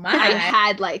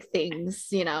had like things,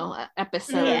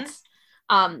 episodes.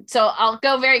 So I'll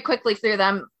go very quickly through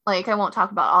them. Like I won't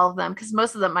talk about all of them because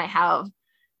most of them I have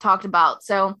talked about.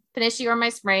 So Finish You Are My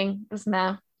Spring was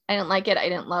meh. I didn't like it. I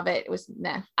didn't love it. It was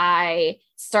meh. I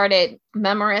started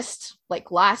Memorist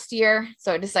like last year,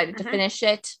 so I decided to finish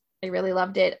it. I really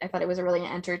loved it. I thought it was a really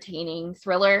entertaining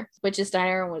thriller. Witch's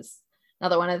Diner was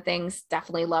another one of the things.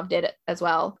 Definitely loved it as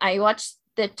well. I watched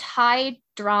the Thai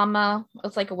drama.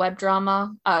 It's like a web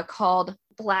drama called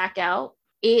Blackout.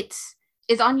 It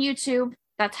is on YouTube.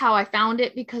 That's how I found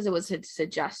it because it was a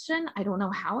suggestion. I don't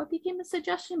know how it became a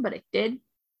suggestion, but it did.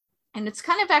 And it's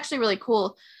kind of actually really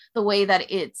cool the way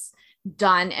that it's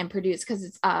done and produced because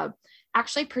it's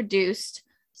actually produced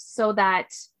so that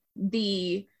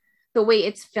the way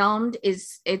it's filmed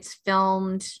is it's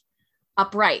filmed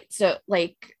upright. So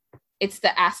like it's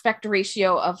the aspect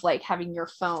ratio of like having your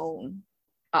phone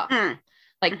up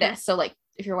like this. So like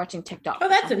if you're watching TikTok. Oh,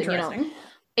 that's interesting.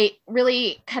 It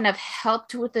really kind of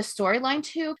helped with the storyline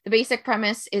too. The basic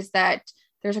premise is that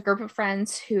there's a group of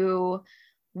friends who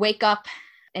wake up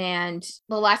and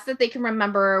the last that they can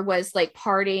remember was like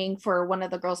partying for one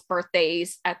of the girls'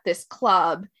 birthdays at this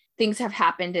club. Things have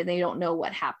happened and they don't know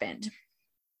what happened.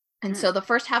 And so the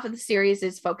first half of the series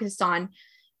is focused on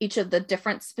each of the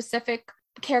different specific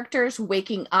characters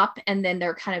waking up and then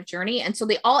their kind of journey, and so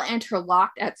they all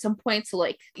interlocked at some point. So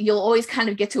like you'll always kind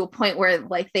of get to a point where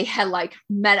like they had like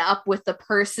met up with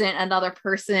another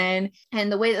person,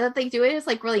 and the way that they do it is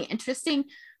like really interesting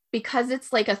because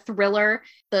it's like a thriller.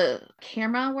 The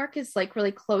camera work is like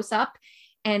really close up,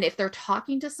 and if they're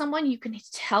talking to someone, you can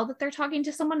tell that they're talking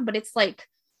to someone, but it's like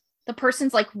the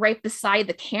person's like right beside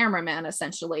the cameraman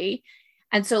essentially.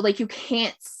 And so like you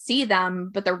can't see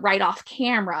them, but they're right off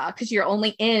camera because you're only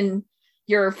in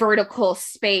your vertical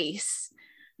space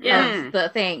of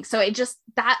the thing. So it just,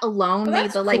 that alone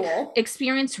made the like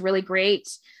experience really great.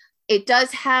 It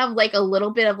does have like a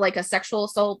little bit of like a sexual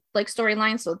assault like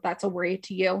storyline. So that's a worry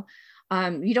to you.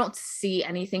 You don't see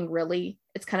anything really.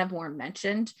 It's kind of more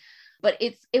mentioned. But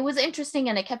it was interesting,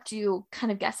 and it kept you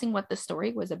kind of guessing what the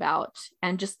story was about,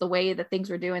 and just the way that things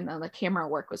were doing. The camera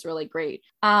work was really great.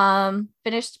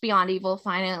 Finished Beyond Evil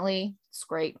finally. It's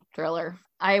great thriller.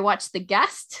 I watched The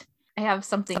Guest. I have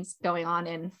some things going on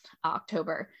in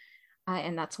October,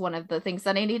 and that's one of the things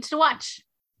that I needed to watch.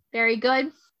 Very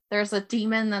good. There's a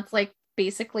demon that's like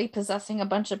basically possessing a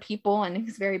bunch of people, and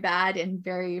he's very bad and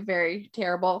very, very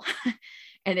terrible.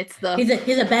 And it's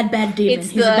he's a bad demon.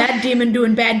 He's a bad demon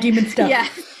doing bad demon stuff. Yeah,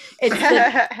 it's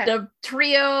the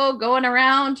trio going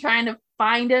around trying to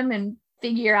find him and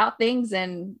figure out things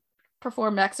and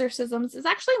perform exorcisms. It's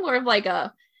actually more of like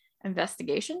a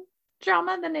investigation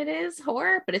drama than it is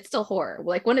horror, but it's still horror.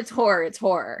 Like when it's horror, it's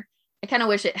horror. I kind of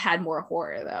wish it had more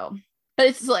horror though. But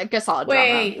it's like a solid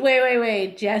drama.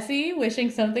 Wait. Jesse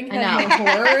wishing something had more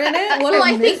horror in it? Well,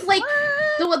 I think like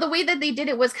the way that they did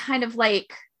it was kind of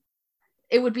like,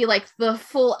 it would be like the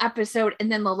full episode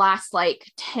and then the last like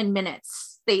 10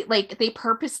 minutes. They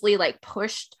purposely like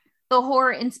pushed the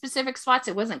horror in specific spots.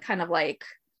 It wasn't kind of like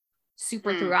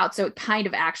super throughout. So it kind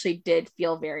of actually did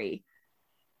feel very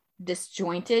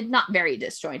disjointed, not very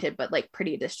disjointed, but like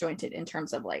pretty disjointed in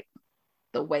terms of like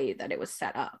the way that it was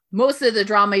set up. Most of the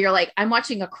drama, you're like, I'm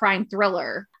watching a crime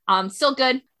thriller. Still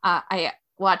good. I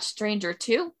watched Stranger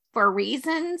 2 for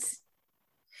reasons.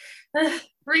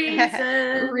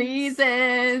 Reasons.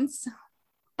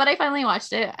 But I finally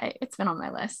watched it. It's been on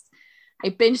my list. I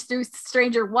binged through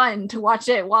Stranger 1 to watch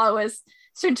it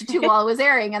Stranger 2 while it was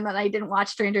airing, and then I didn't watch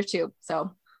Stranger 2.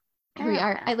 So here we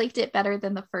are. I liked it better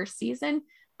than the first season,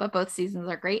 but both seasons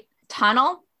are great.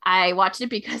 Tunnel, I watched it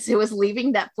because it was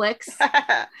leaving Netflix.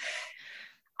 I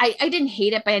didn't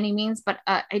hate it by any means, but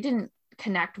I didn't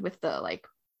connect with the like,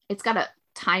 it's got a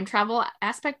time travel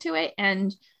aspect to it,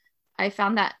 and I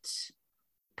found that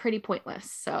pretty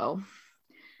pointless. So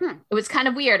it was kind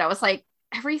of weird. I was like,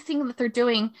 everything that they're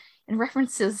doing in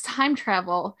references time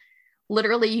travel,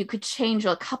 literally you could change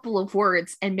a couple of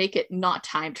words and make it not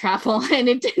time travel. And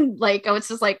it didn't, like, I was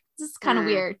just like, this is kind of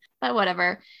weird, but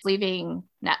whatever. Leaving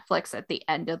Netflix at the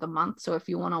end of the month. So if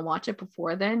you want to watch it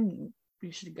before then,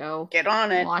 you should go get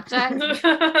on it. Watch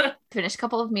that. Finish a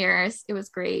couple of Mirrors. It was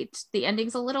great. The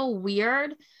ending's a little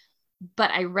weird,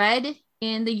 but I read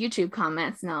in the YouTube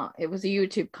comments. Now it was a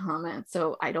YouTube comment,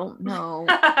 so I don't know.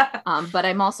 But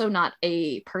I'm also not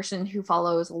a person who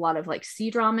follows a lot of like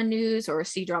C-drama news or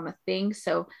C-drama things,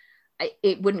 so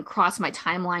it wouldn't cross my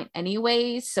timeline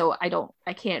anyways. So I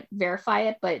can't verify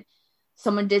it, but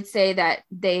someone did say that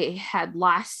they had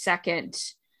last second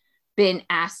been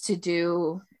asked to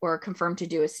do or confirmed to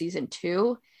do a season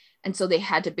 2. And so they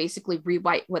had to basically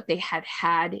rewrite what they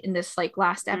had in this like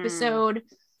last episode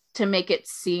to make it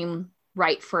seem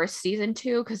right for a season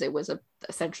 2, because it was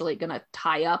essentially going to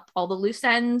tie up all the loose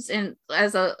ends and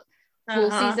as a full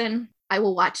season. I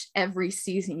will watch every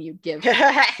season you give to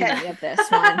me of this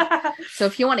one. So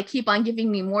if you want to keep on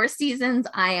giving me more seasons,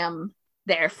 I am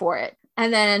there for it.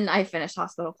 And then I finished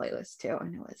Hospital Playlist too,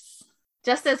 and it was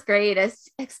just as great as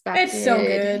expected. It's so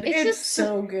good. It's just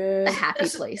so good. A happy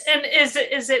place. And is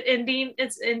it ending?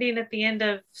 It's ending at the end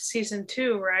of season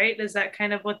 2, right? Is that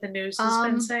kind of what the news has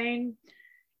been saying?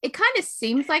 It kind of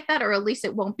seems like that, or at least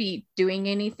it won't be doing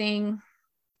anything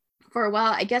for a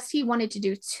while. I guess he wanted to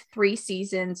do 3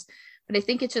 seasons, but I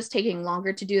think it's just taking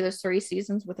longer to do those 3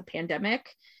 seasons with a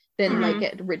pandemic than like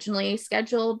it originally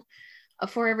scheduled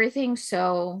for everything.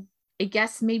 So I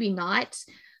guess maybe not,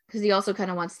 because he also kind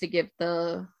of wants to give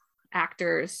the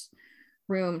actors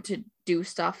room to do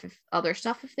other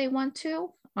stuff if they want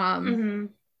to. But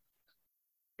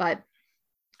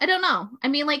I don't know. I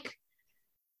mean, like,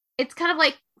 it's kind of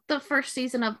like the first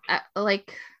season of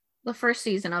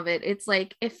it. It's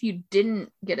like if you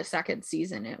didn't get a second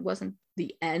season, it wasn't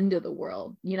the end of the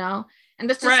world, you know? And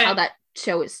that's just how that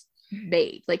show is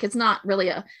made. Like, it's not really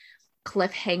a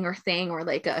cliffhanger thing or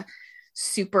like a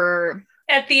super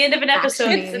At the end of an episode,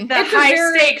 Actually. the It's a high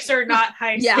very- stakes are not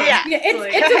high Yeah. stakes. Yeah,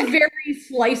 it's a very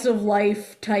slice of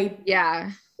life type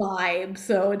Yeah. vibe.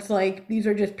 So it's like these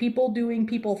are just people doing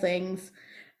people things.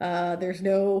 There's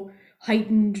no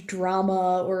heightened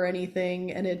drama or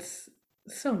anything, and it's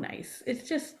so nice. It's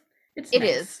It nice.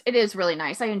 is. It is really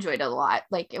nice. I enjoyed it a lot.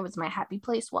 Like it was my happy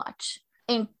place watch.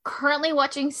 And currently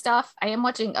watching stuff, I am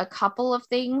watching a couple of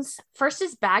things. First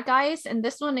is Bad Guys, and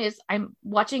this one is I'm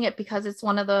watching it because it's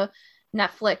one of the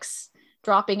Netflix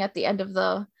dropping at the end of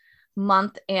the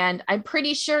month, and I'm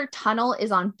pretty sure Tunnel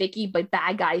is on Viki, but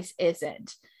Bad Guys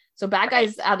isn't. So Bad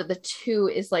Guys out of the two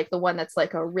is like the one that's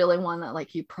like a really one that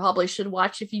like you probably should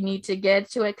watch if you need to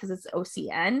get to it because it's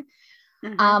OCN.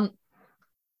 Mhm.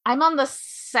 I'm on the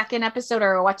second episode,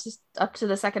 or watch this up to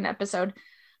the second episode.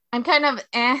 I'm kind of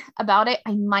about it.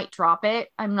 I might drop it.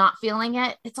 I'm not feeling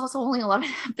it. It's also only 11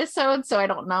 episodes, so I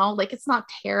don't know. Like it's not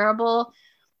terrible,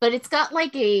 but it's got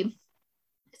like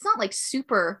it's not like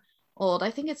super old. I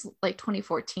think it's like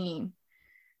 2014,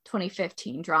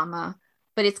 2015 drama,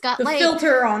 but it's got The like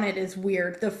filter on it is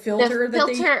weird. The filter that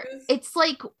they use, it's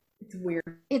like it's weird.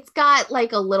 it's got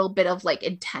like a little bit of like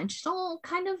intentional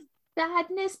kind of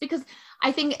badness because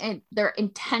I think their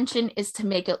intention is to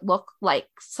make it look like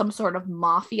some sort of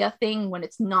mafia thing when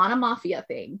it's not a mafia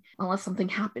thing unless something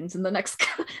happens in the next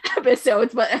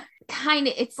episodes, but kind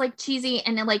of it's like cheesy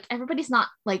and then like everybody's not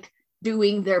like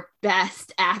doing their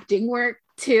best acting work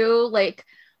too, like,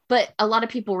 but a lot of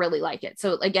people really like it.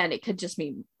 So again, it could just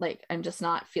mean like I'm just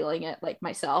not feeling it like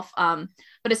myself.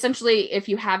 But essentially if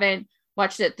you haven't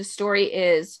watched it, the story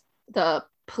is the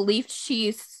police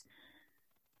chief's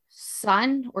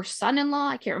son or son-in-law,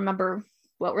 I can't remember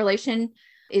what relation,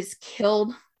 is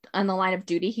killed on the line of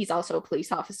duty. He's also a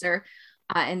police officer,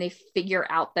 and they figure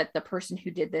out that the person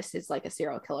who did this is like a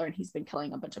serial killer and he's been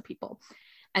killing a bunch of people.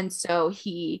 And so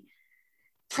he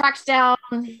tracks down,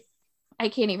 I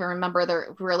can't even remember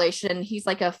the relation. He's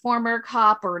like a former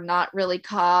cop or not really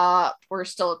cop or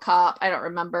still a cop, I don't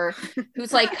remember,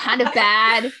 who's like kind of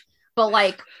bad, but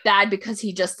like bad because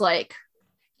he just like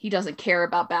he doesn't care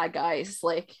about bad guys.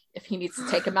 Like if he needs to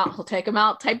take him out, he'll take him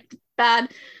out type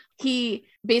bad. He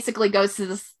basically goes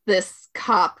to this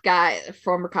cop guy,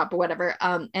 former cop or whatever,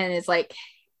 and is like,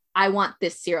 I want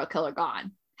this serial killer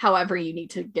gone. However, you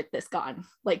need to get this gone.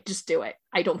 Like, just do it.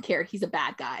 I don't care. He's a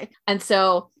bad guy. And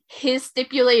so his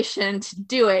stipulation to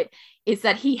do it is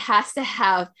that he has to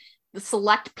have the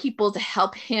select people to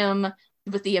help him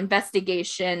with the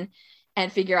investigation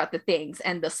and figure out the things.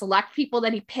 And the select people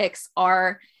that he picks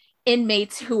are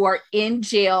inmates who are in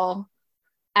jail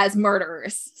as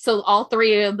murderers. So all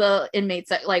three of the inmates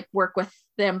that like work with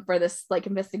them for this like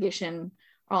investigation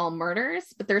are all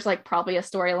murders, but there's like probably a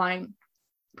storyline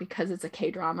because it's a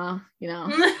K-drama, you know.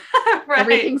 Right.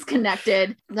 Everything's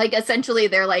connected. Like essentially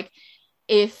they're like,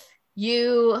 if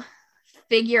you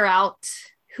figure out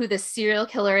who the serial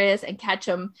killer is and catch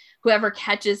him, whoever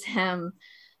catches him,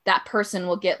 that person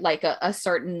will get like a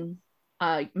certain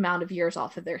amount of years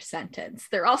off of their sentence.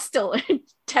 They're all still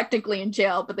technically in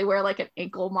jail, but they wear like an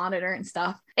ankle monitor and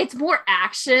stuff. It's more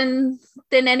action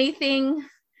than anything.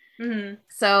 Mm-hmm.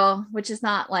 So, which is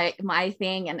not like my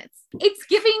thing, and it's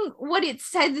giving what it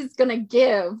says it's gonna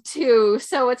give too.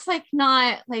 So it's like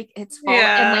not like it's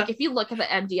and like if you look at the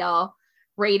MDL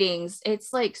ratings,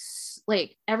 it's like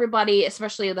everybody,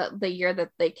 especially the year that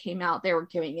they came out, they were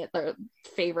giving it their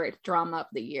favorite drama of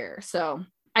the year. So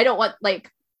I don't want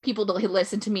like people to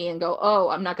listen to me and go, oh,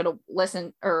 I'm not going to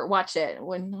listen or watch it,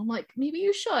 when I'm like, maybe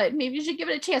you should give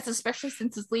it a chance, especially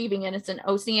since it's leaving and it's an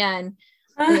OCN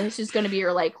and this is going to be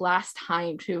your like last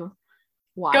time to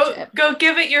watch it. Go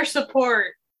give it your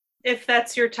support if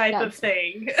that's your type of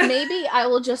thing. Maybe I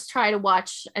will just try to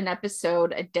watch an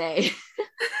episode a day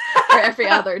or every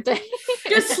other day.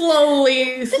 Just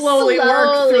slowly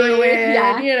work through it.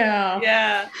 Yeah. You know.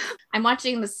 Yeah. I'm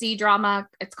watching the C drama.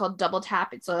 It's called Double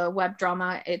Tap. It's a web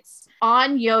drama. It's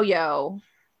on Yo-Yo,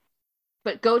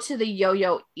 but go to the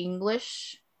Yo-Yo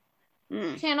English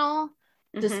channel.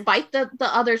 Mm-hmm. Despite the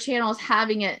other channels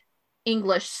having it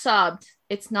English subbed,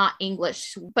 it's not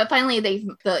English. But finally,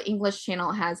 the English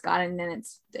channel has gotten in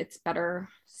it's better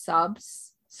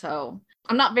subs. So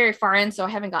I'm not very far in, so I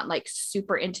haven't gotten like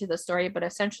super into the story. But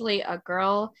essentially, a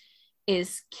girl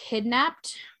is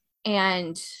kidnapped,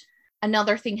 and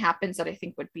another thing happens that I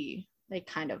think would be like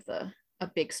kind of a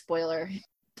big spoiler.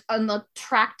 On the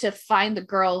track to find the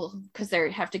girl, because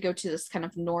they have to go to this kind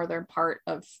of northern part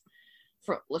of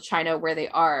China where they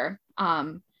are.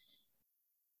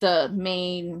 The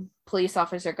main police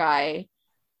officer guy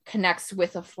connects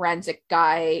with a forensic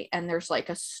guy, and there's like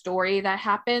a story that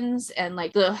happens, and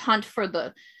like the hunt for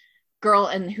the girl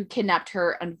and who kidnapped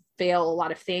her unveil a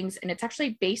lot of things. And it's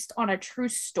actually based on a true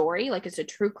story. Like it's a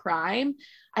true crime.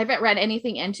 I haven't read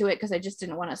anything into it because I just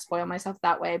didn't want to spoil myself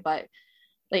that way. But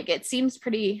like, it seems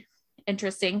pretty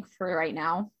interesting for right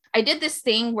now. I did this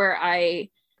thing where I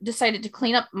decided to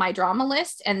clean up my drama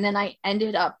list, and then I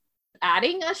ended up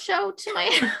adding a show to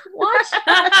my watch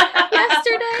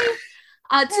yesterday.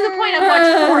 To the point I've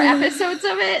watched 4 episodes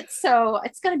of it. So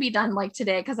it's going to be done like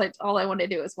today because all I want to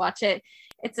do is watch it.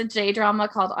 It's a J-drama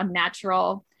called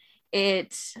Unnatural.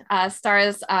 It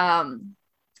stars,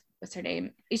 what's her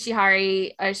name?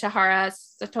 Ishihara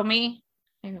Satomi.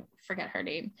 I forget her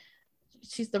name.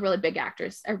 She's the really big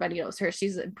actress. Everybody knows her.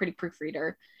 She's a pretty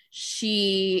proofreader.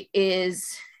 She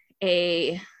is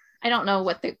I don't know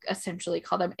what they essentially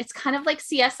call them. It's kind of like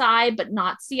CSI, but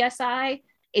not CSI.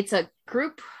 It's a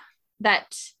group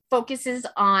that focuses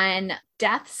on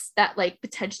deaths that like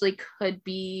potentially could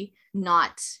be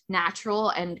not natural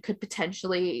and could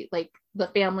potentially, like, the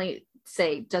family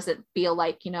say doesn't feel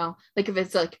like, you know, like if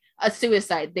it's like a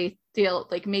suicide, they feel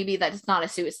like maybe that it's not a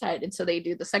suicide, and so they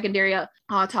do the secondary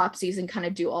autopsies and kind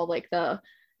of do all like the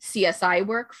CSI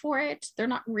work for it. They're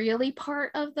not really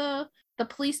part of the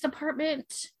police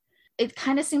department. It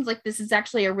kind of seems like this is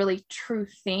actually a really true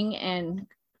thing in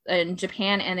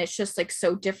Japan, and it's just like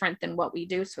so different than what we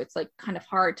do, so it's like kind of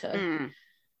hard to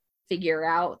figure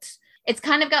out. It's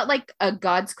kind of got like a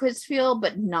God's Quiz feel,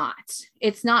 but not.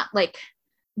 It's not like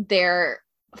they're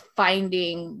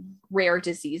finding rare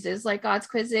diseases like God's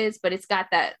Quiz is, but it's got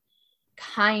that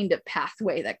kind of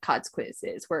pathway that God's Quiz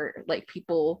is, where like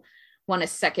people want a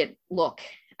second look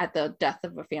at the death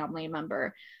of a family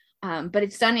member. But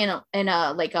it's done in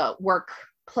a like a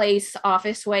workplace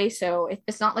office way, so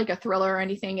it's not like a thriller or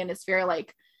anything, and it's very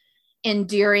like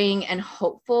endearing and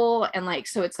hopeful, and like,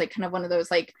 so it's like kind of one of those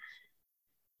like,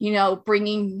 you know,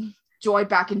 bringing joy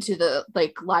back into the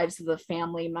like lives of the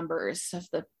family members of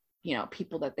the, you know,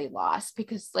 people that they lost,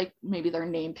 because like maybe their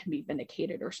name can be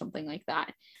vindicated or something like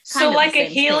that. So like a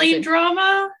healing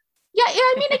drama? Yeah,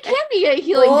 I mean, it can be a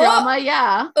healing drama,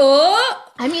 yeah.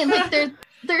 I mean, like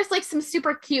there's like some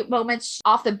super cute moments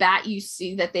off the bat. You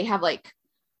see that they have like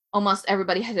almost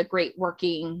everybody has a great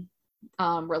working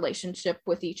relationship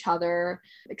with each other,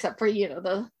 except for, you know,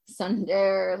 the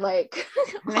Sundar like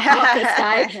office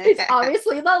guy who's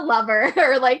obviously the lover,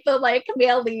 or like the like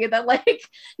male lead that like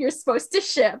you're supposed to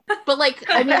ship. But like,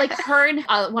 I mean, like her and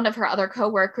one of her other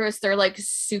coworkers, they're like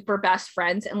super best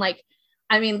friends, and like,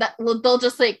 I mean, that they'll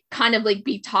just like kind of like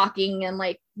be talking and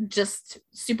like just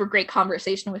super great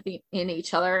conversation with in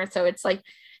each other. So it's like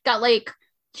got like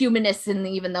humanness, and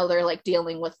even though they're like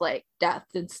dealing with like death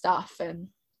and stuff, and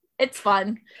it's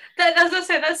fun. That, as I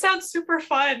said, that sounds super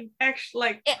fun. Actually,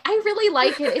 like I really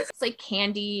like it. It's like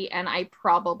candy, and I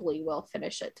probably will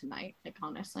finish it tonight, like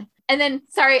honestly. And then,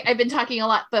 sorry, I've been talking a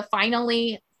lot, but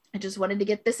finally, I just wanted to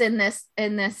get this in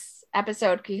this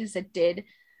episode because it did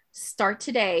start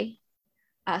today.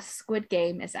 Squid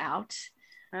Game is out,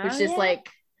 which is like,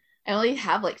 I only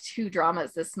have like 2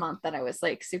 dramas this month that I was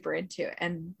like super into,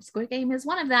 and Squid Game is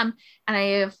one of them. And I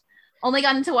have only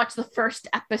gotten to watch the first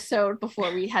episode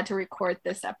before we had to record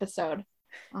this episode,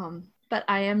 but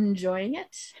I am enjoying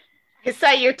it. I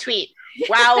saw your tweet.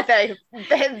 Wow,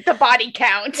 the body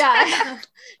count. Yeah.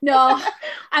 No,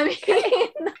 I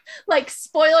mean, like,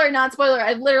 spoiler, not spoiler,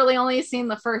 I've literally only seen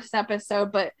the first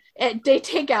episode, but they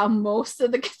take out most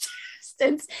of the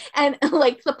contestants, and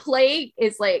like the play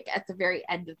is like at the very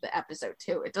end of the episode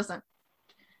too.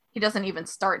 He doesn't even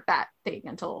start that thing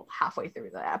until halfway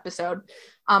through the episode.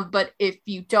 But if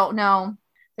you don't know,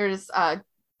 there's a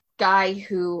guy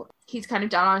who he's kind of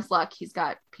down on his luck. He's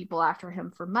got people after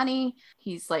him for money.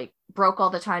 He's like broke all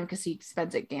the time because he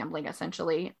spends it gambling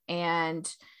essentially. And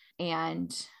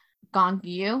Gong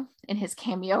Yu in his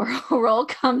cameo role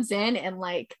comes in and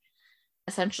like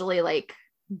essentially like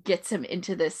gets him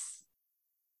into this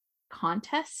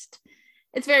contest.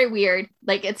 It's very weird.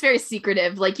 Like, it's very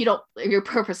secretive. Like, you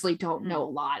purposely don't know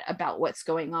a lot about what's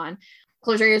going on.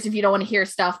 Close your ears if you don't want to hear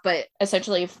stuff. But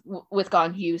essentially, with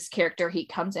Gong Yu's character, he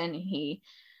comes in and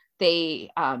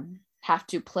they have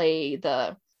to play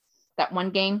that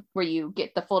one game where you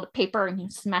get the folded paper and you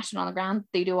smash it on the ground.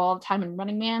 They do all the time in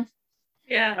Running Man.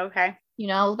 Yeah. Okay. You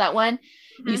know that one?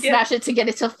 You smash it to get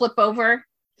it to flip over.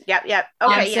 Yep.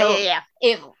 Okay.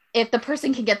 Yeah. If the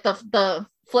person can get the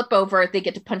flip over, they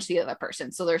get to punch the other person.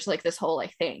 So there's like this whole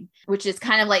like thing, which is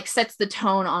kind of like sets the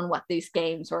tone on what these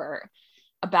games were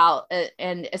about.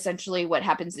 And essentially what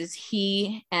happens is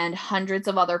he and hundreds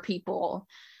of other people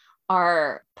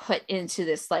are put into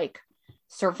this like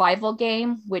survival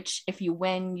game, which if you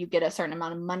win, you get a certain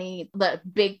amount of money. The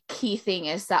big key thing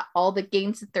is that all the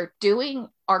games that they're doing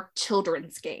are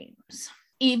children's games.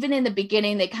 even in the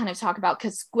beginning, they kind of talk about,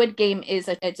 because Squid Game is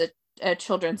a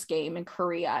children's game in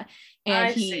Korea,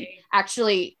 and he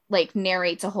actually like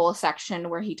narrates a whole section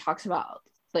where he talks about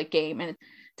the game. And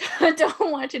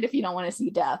don't watch it if you don't want to see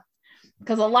death,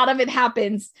 because a lot of it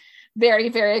happens very,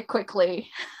 very quickly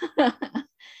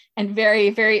and very,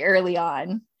 very early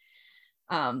on.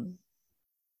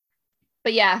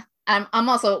 But yeah, I'm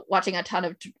also watching a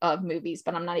ton of movies,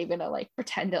 but I'm not even gonna like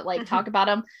pretend to like talk about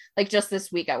them. Like just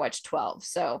this week I watched 12,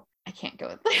 so I can't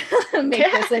go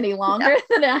make this any longer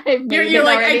than I've made. You're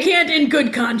like, already. I can't in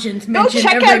good conscience Go mention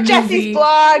check every out movie. Jessie's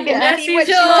blog and see what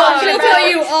she'll tell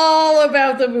you all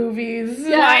about the movies.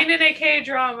 Yeah. Wine and a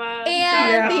K-drama.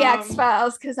 And the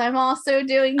X-Files, because I'm also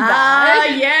doing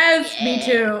that. Yes, me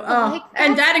too. Oh, Like,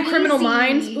 and that and Criminal easy.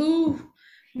 Minds. Ooh,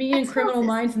 me and Criminal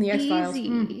Minds and the X-Files.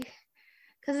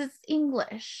 Because it's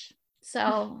English.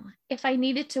 So if I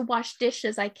needed to wash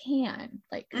dishes, I can.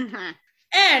 Like.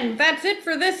 And that's it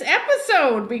for this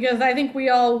episode, because I think we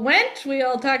all talked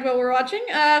about what we're watching.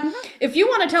 If you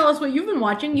want to tell us what you've been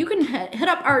watching, you can hit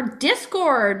up our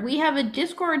Discord. We have a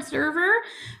Discord server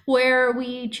where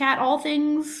we chat all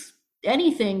things,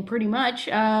 anything pretty much.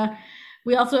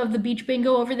 We also have the Beach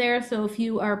Bingo over there, so if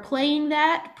you are playing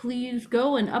that, please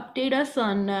go and update us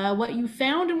on what you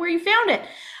found and where you found it.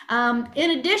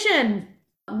 In addition,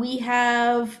 we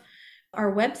have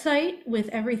our website with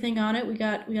everything on it. We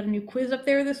got a new quiz up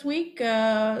there this week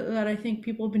that I think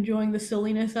people have been enjoying the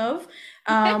silliness of.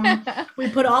 We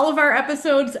put all of our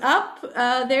episodes up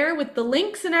there with the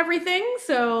links and everything.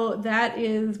 So that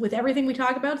is with everything we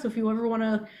talk about. So if you ever want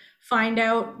to find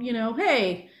out,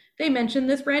 hey, they mentioned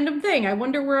this random thing, I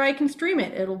wonder where I can stream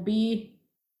it, it'll be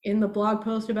in the blog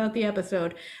post about the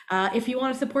episode. If you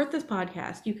want to support this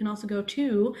podcast, you can also go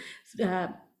to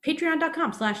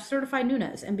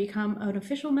patreon.com/certifiednunas and become an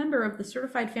official member of the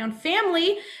Certified Found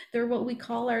family. They're what we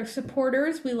call our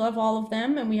supporters. We love all of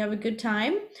them and we have a good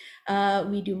time.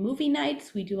 We do movie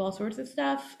nights. We do all sorts of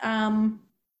stuff.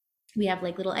 We have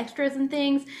like little extras and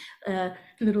things,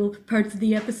 little parts of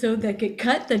the episode that get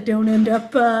cut that don't end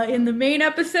up in the main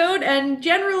episode and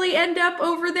generally end up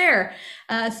over there.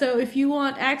 So if you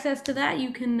want access to that,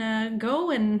 you can go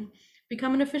and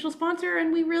become an official sponsor,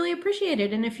 and we really appreciate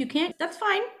it. And if you can't, that's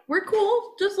fine. We're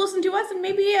cool. Just listen to us and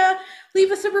maybe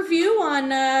leave us a review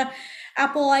on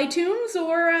Apple iTunes,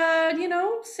 or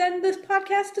send this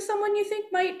podcast to someone you think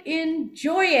might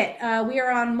enjoy it. We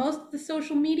are on most of the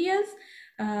social medias,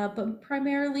 but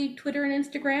primarily Twitter and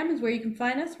Instagram is where you can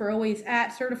find us. We're always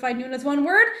at Certified Nunas, one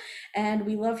word, and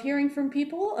we love hearing from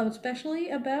people,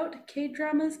 especially about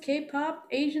K-dramas, K-pop,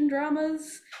 Asian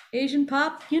dramas, Asian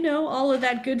pop, all of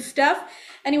that good stuff.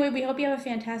 Anyway, we hope you have a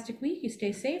fantastic week. You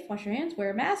stay safe, wash your hands, wear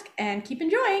a mask, and keep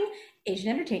enjoying Asian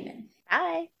entertainment.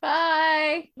 Bye.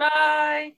 Bye. Bye.